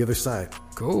Canada, the other side.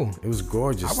 Cool. It was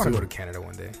gorgeous. I want to go to Canada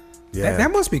one day. Yeah.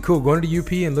 That must be cool. Going to the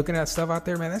UP and looking at stuff out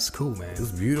there, man. That's cool, man. It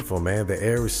was beautiful, man. The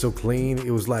air was so clean.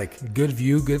 It was like good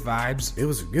view, good vibes. It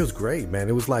was great, man.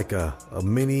 It was like a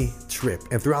mini trip.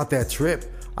 And throughout that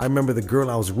trip, I remember the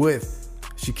girl I was with,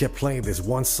 she kept playing this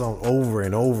one song over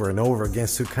and over and over again,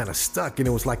 so it kind of stuck, and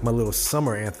it was like my little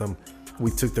summer anthem.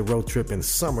 We took the road trip in the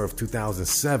summer of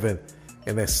 2007,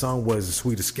 and that song was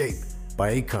Sweet Escape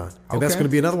by Akon. And that's going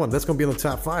to be another one. That's going to be in the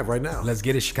top 5 right now. Let's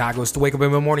get it, Chicago. It's the Wake Up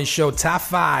in the Morning Show, top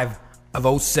 5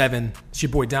 of 07. It's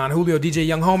your boy Don Julio, DJ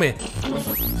Young Homie.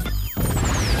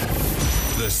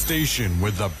 The station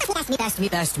with the best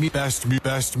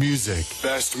music.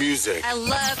 Best music. I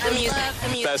love the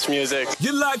music. Best music.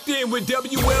 You're locked in with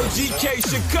WLGK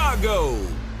Chicago.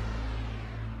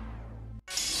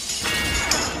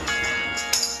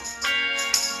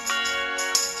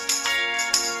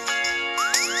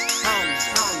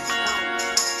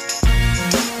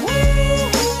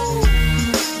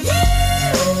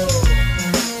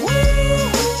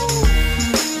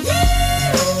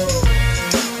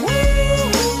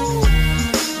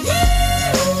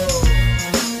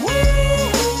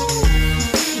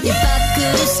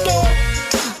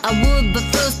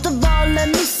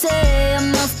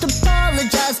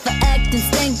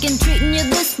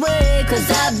 Cause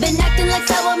I've been acting like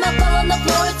sour milk all on the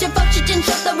floor. It's your fault you didn't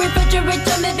shut the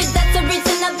refrigerator. Maybe that's the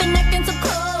reason I've been acting so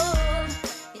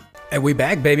cold. And we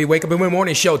back, baby. Wake Up in the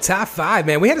Morning Show, top 5,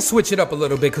 man. We had to switch it up a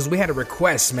little bit because we had a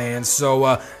request, man.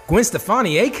 So Gwen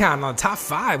Stefani, Akon on top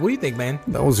 5. What do you think, man?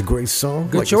 That was a great song.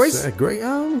 Good choice? Great.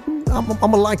 I'm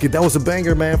gonna like it. That was a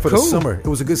banger, man, for the summer. It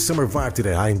was a good summer vibe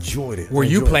today. I enjoyed it. Were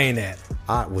you playing that?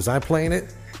 Was I playing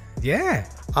it? Yeah.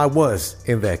 I was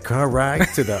in that car ride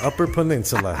to the Upper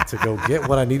Peninsula to go get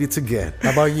what I needed to get.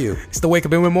 How about you? It's the Wake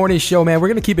Up in the Morning Show, man. We're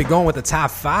going to keep it going with the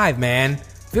top 5, man.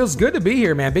 Feels good to be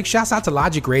here, man. Big shouts out to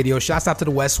Logic Radio. Shouts out to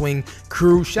the West Wing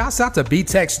crew. Shouts out to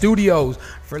B-Tech Studios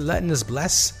for letting us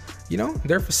bless, you know,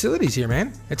 their facilities here,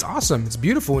 man. It's awesome. It's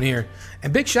beautiful in here.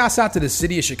 And big shouts out to the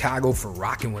city of Chicago for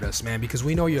rocking with us, man, because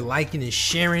we know you're liking and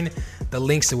sharing the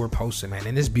links that we're posting, man.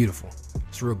 And it's beautiful.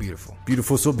 It's real beautiful.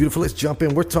 Beautiful, so beautiful. Let's jump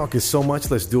in. We're talking so much.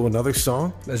 Let's do another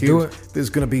song. Let's do it. This is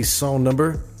going to be song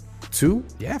number 2?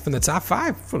 Yeah, from the top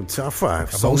 5. From the top 5.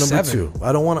 Of Song number 07. 2.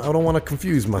 I don't want to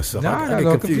confuse myself. No, I no, get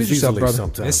don't confused confuse yourself, easily brother.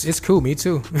 sometimes. It's cool. Me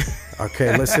too.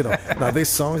 Okay, let's hit on. Now, this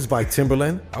song is by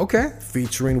Timberland. Okay.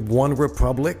 Featuring One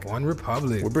Republic. One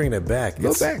Republic. We're bringing it back.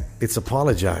 Go back. It's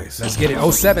Apologize. Let's get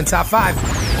it. 07, top 5.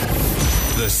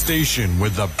 The station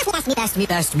with the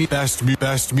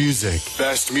best music.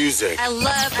 Best music. I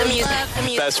love the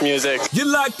music. Best music. You're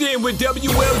locked in with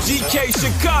WLGK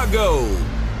Chicago.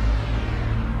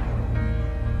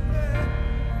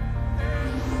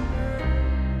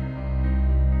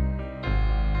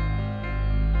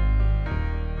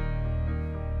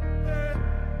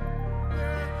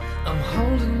 I'm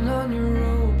holding on your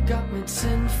rope, got me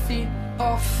 10 feet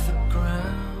off the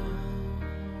ground.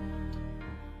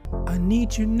 I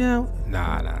need you now.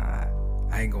 Nah.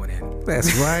 I ain't going in.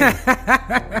 That's right.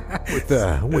 with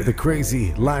the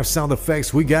crazy live sound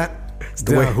effects, we got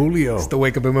Don Julio. It's the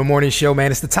Wake Up in the Morning show,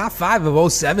 man. It's the top 5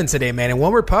 of 07 today, man. And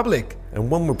One Republic.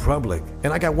 And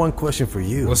I got one question for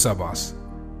you. What's up, boss?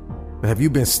 Have you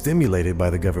been stimulated by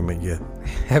the government yet?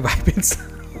 Have I been?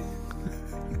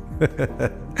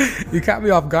 You caught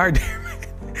me off guard.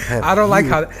 I don't like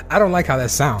how that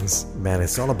sounds. Man,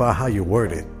 it's all about how you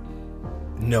word it.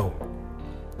 No.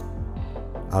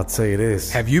 I'll tell you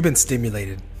this. Have you been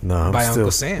stimulated by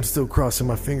Uncle Sam? I'm still crossing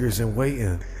my fingers and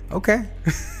waiting. Okay.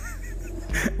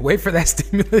 Wait for that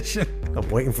stimulation. I'm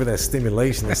waiting for that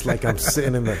stimulation. It's like I'm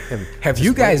sitting in the... Have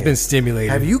you guys been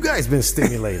stimulated? Have you guys been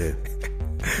stimulated?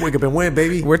 Wake up and win,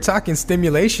 baby. We're talking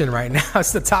stimulation right now.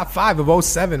 It's the top 5 of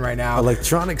 07 right now.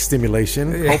 Electronic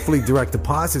stimulation, hopefully direct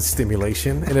deposit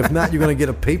stimulation, and if not, you're going to get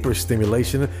a paper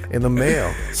stimulation in the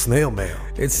mail, snail mail.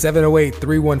 It's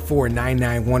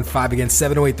 708-314-9915. Again,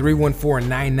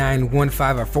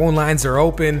 708-314-9915. Our phone lines are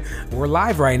open. We're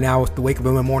live right now with the Wake Up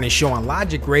in the Morning show on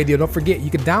Logic Radio. Don't forget,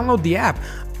 you can download the app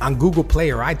on Google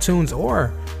Play or iTunes,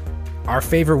 or our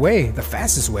favorite way, the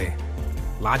fastest way,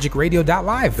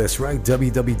 logicradio.live. That's right,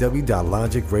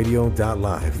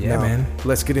 www.logicradio.live. Yeah, now, man.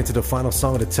 Let's get into the final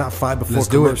song of the top 5 before Let's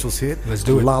do commercials hit. Let's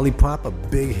do it. Lollipop, a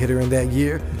big hitter in that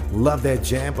year. Love that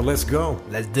jam, but let's go.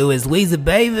 Let's do it, Weezy,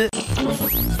 baby.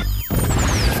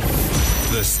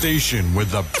 The station with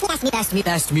the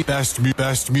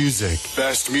best music.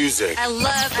 Best music. I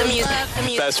love the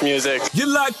music. Best music. You're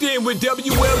locked in with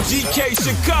WLGK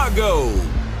Chicago.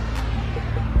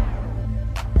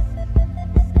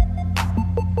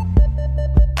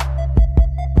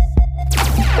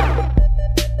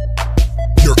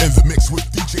 You're in the mix with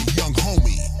DJ Young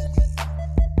Homie.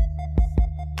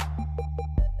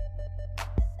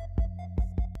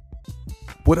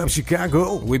 What up,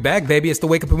 Chicago? We back, baby. It's the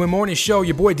Wake Up in the Morning show.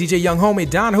 Your boy, DJ Young Homie,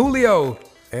 Don Julio.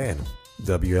 And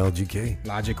WLGK.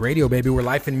 Logic Radio, baby, where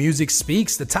life and music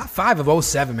speaks. The top 5 of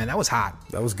 07, man. That was hot.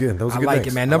 That was good. That was a I good like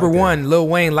mix. it, man. Number 1, Lil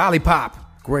Wayne, Lollipop.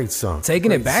 Great song. Taking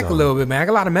Great it back song. a little bit, man. I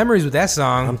got a lot of memories with that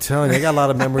song. I'm telling you, I got a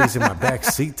lot of memories in my back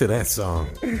seat to that song.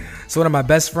 It's one of my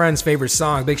best friend's favorite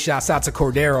songs. Big shouts out to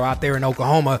Cordero out there in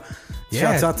Oklahoma.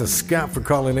 Shouts out to Scott for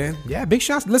calling in. Yeah, big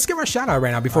shouts. Let's give our shout out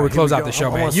right now before All we right, close here out the show,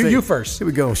 I man. wanna You say- first. Here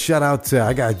we go. Shout out to,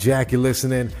 I got Jackie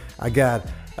listening. I got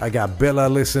Bella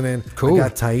listening. Cool. I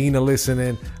got Taina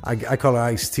listening. I call her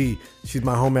Ice-T. She's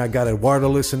my homie. I got Eduardo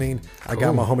listening. I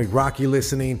got my homie Rocky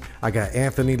listening. I got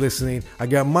Anthony listening. I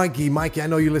got Mikey. Mikey, I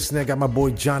know you're listening. I got my boy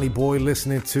Johnny Boy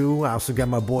listening too. I also got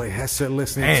my boy Hesser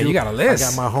listening Man, too. you got a list. I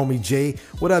got my homie Jay.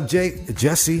 What up, Jay?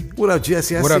 Jesse. What up,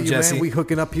 Jesse? I What see up, you, Jesse? man. We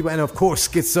hooking up people. And of course,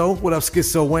 Schizo. What up,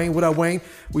 Schizo Wayne? What up, Wayne?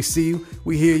 We see you.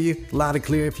 We hear you loud and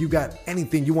clear. If you got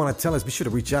anything you want to tell us, be sure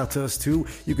to reach out to us too.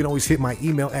 You can always hit my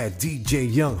email at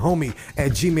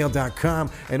djyounghomie@gmail.com.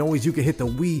 And always you can hit the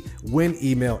We Win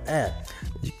email at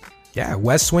Yeah,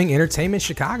 West Swing Entertainment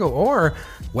Chicago, or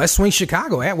West Swing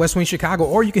Chicago at West Swing Chicago,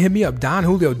 or you can hit me up, Don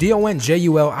Julio,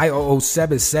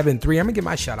 DonJulio773. I'm gonna get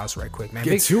my shout outs right quick, man.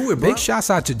 Get to it, bro. Big shouts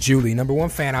out to Julie, number 1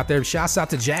 fan out there. Shouts out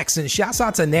to Jackson. Shouts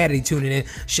out to Natalie tuning in.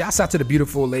 Shouts out to the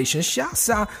beautiful Elation. Shouts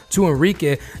out to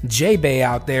Enrique J Bay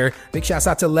out there. Big shouts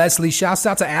out to Leslie. Shouts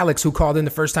out to Alex who called in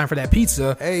the first time for that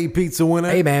pizza. Hey, pizza winner.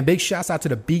 Hey, man, big shouts out to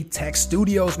the Beat Tech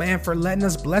Studios, man, for letting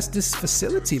us bless this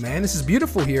facility, man. This is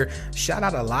beautiful here. Shout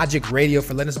out to Logic Radio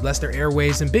for letting us bless their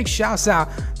airways. And big shouts out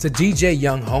to DJ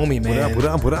Young Homie, man. What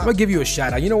up? I'm going to give you a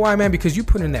shout out. You know why, man? Because you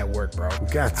put in that work, bro. We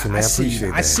got to, man. I see appreciate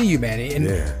you. that. I see you, man. And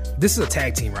this is a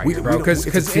tag team right here, bro. Because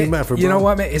it's a team effort, you know bro.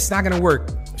 what, man? It's not going to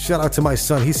work. Shout out to my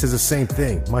son. He says the same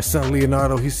thing. My son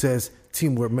Leonardo, he says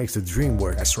teamwork makes the dream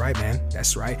work. That's right, man.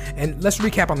 That's right. And let's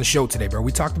recap on the show today, bro.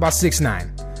 We talked about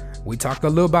 6ix9ine. We talked a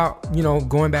little about,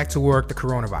 going back to work, the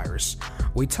coronavirus.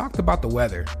 We talked about the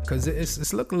weather because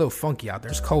it's looking a little funky out there.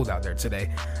 It's cold out there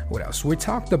today. What else? We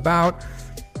talked about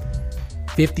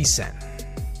 50 Cent,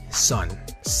 Son.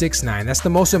 6ix9ine. That's the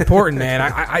most important, man.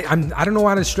 I don't know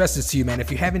how to stress this to you, man.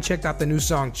 If you haven't checked out the new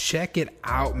song, check it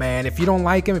out, man. If you don't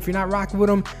like him, if you're not rocking with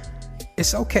him,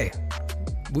 it's okay.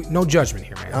 No judgment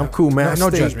here, man. I'm cool, man. No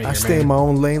judgment here, I stay in my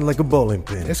own lane like a bowling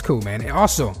pin. It's cool, man. And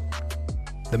also,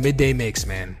 the midday mix,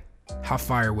 man. How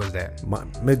fire was that? My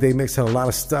midday mix had a lot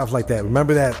of stuff like that.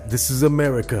 Remember that? This is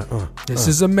America. This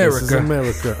is America. This is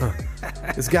America.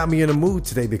 It's got me in a mood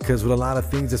today because with a lot of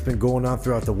things that's been going on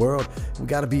throughout the world, we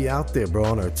got to be out there, bro,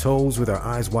 on our toes with our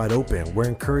eyes wide open. We're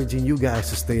encouraging you guys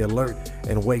to stay alert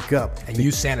and wake up. And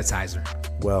use sanitizer.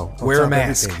 Well, wear a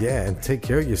mask. Yeah, and take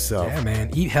care of yourself. Yeah, man.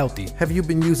 Eat healthy. Have you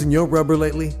been using your rubber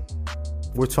lately?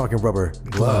 We're talking rubber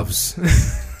gloves.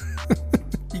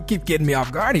 You keep getting me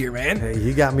off guard here, man. Hey,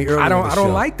 you got me early. I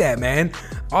don't like that, man.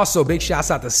 Also, big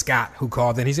shouts out to Scott who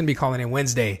called in. He's gonna be calling in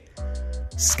Wednesday.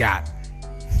 Scott,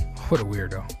 what a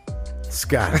weirdo.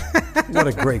 Scott, what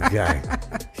a great guy.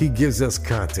 He gives us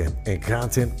content, and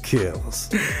content kills.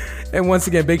 And once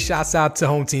again, big shouts out to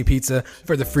Home Team Pizza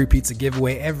for the free pizza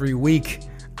giveaway every week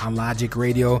on Logic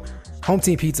Radio. Home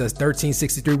Team Pizza is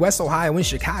 1363 West Ohio in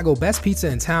Chicago. Best pizza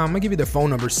in town. I'm going to give you their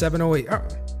phone number, 708.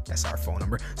 That's our phone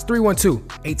number. It's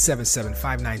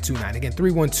 312-877-5929. Again,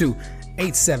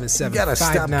 312-877-5929. You got to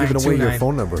stop giving away your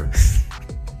phone number.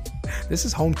 This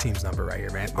is Home Team's number right here,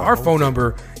 man. Our phone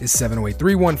number is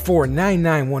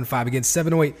 708-314-9915. Again,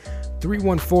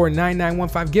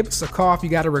 708-314-9915. Give us a call if you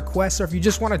got a request or if you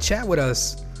just want to chat with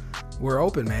us. We're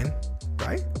open, man.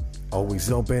 Right?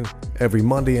 Always open every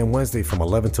Monday and Wednesday from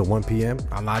 11 to 1 p.m.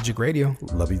 on Logic Radio.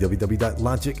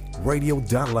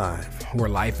 www.logicradio.live. Where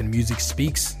life and music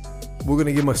speaks. We're going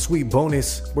to give them a sweet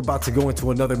bonus. We're about to go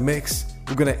into another mix.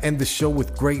 We're going to end the show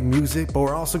with great music, but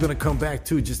we're also going to come back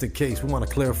too, just in case. We want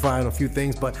to clarify on a few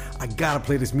things, but I got to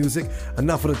play this music.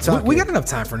 Enough of the talking. We got enough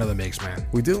time for another mix, man.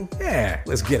 We do? Yeah.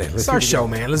 Let's get it. It's our show,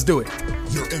 man. Let's do it.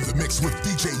 You're in the mix with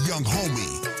DJ Young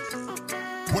Homie.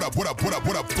 What up, fool?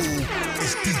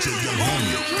 It's DJ Young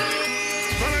Homie.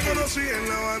 No la conocí en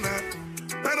La Habana,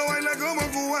 pero baila como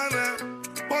cubana.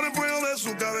 Por el fuego de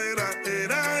su cadera,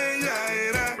 era ella,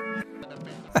 era.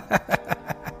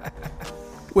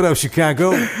 What up,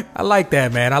 Chicago? I like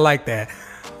that, man. I like that.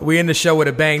 We in the show with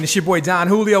a bang. This your boy Don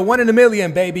Julio, 1 in a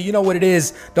million, baby. You know what it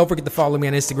is. Don't forget to follow me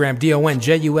on Instagram,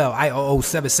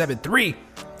 DONJULIOO773.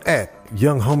 At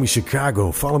Young Homie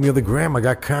Chicago. Follow me on the gram. I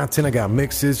got content. I got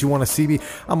mixes. You want to see me?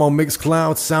 I'm on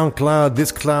Mixcloud, SoundCloud,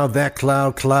 this cloud, that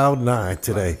cloud, Cloud9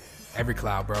 today. Every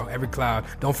cloud, bro. Every cloud.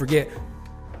 Don't forget,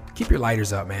 keep your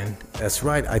lighters up, man. That's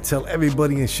right. I tell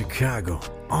everybody in Chicago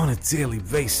on a daily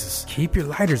basis. Keep your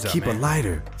lighters up, Keep man. a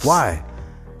lighter. Why?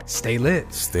 Stay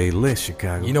lit. Stay lit,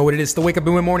 Chicago. You know what it is. The Wake Up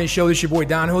and Win Morning Show. This is your boy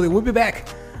Don Julio. We'll be back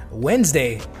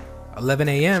Wednesday, 11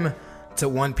 a.m. to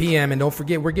 1 p.m. And don't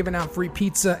forget, we're giving out free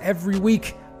pizza every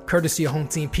week, courtesy of Home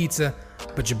Team Pizza.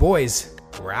 But your boys,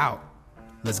 we're out.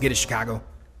 Let's get it, Chicago.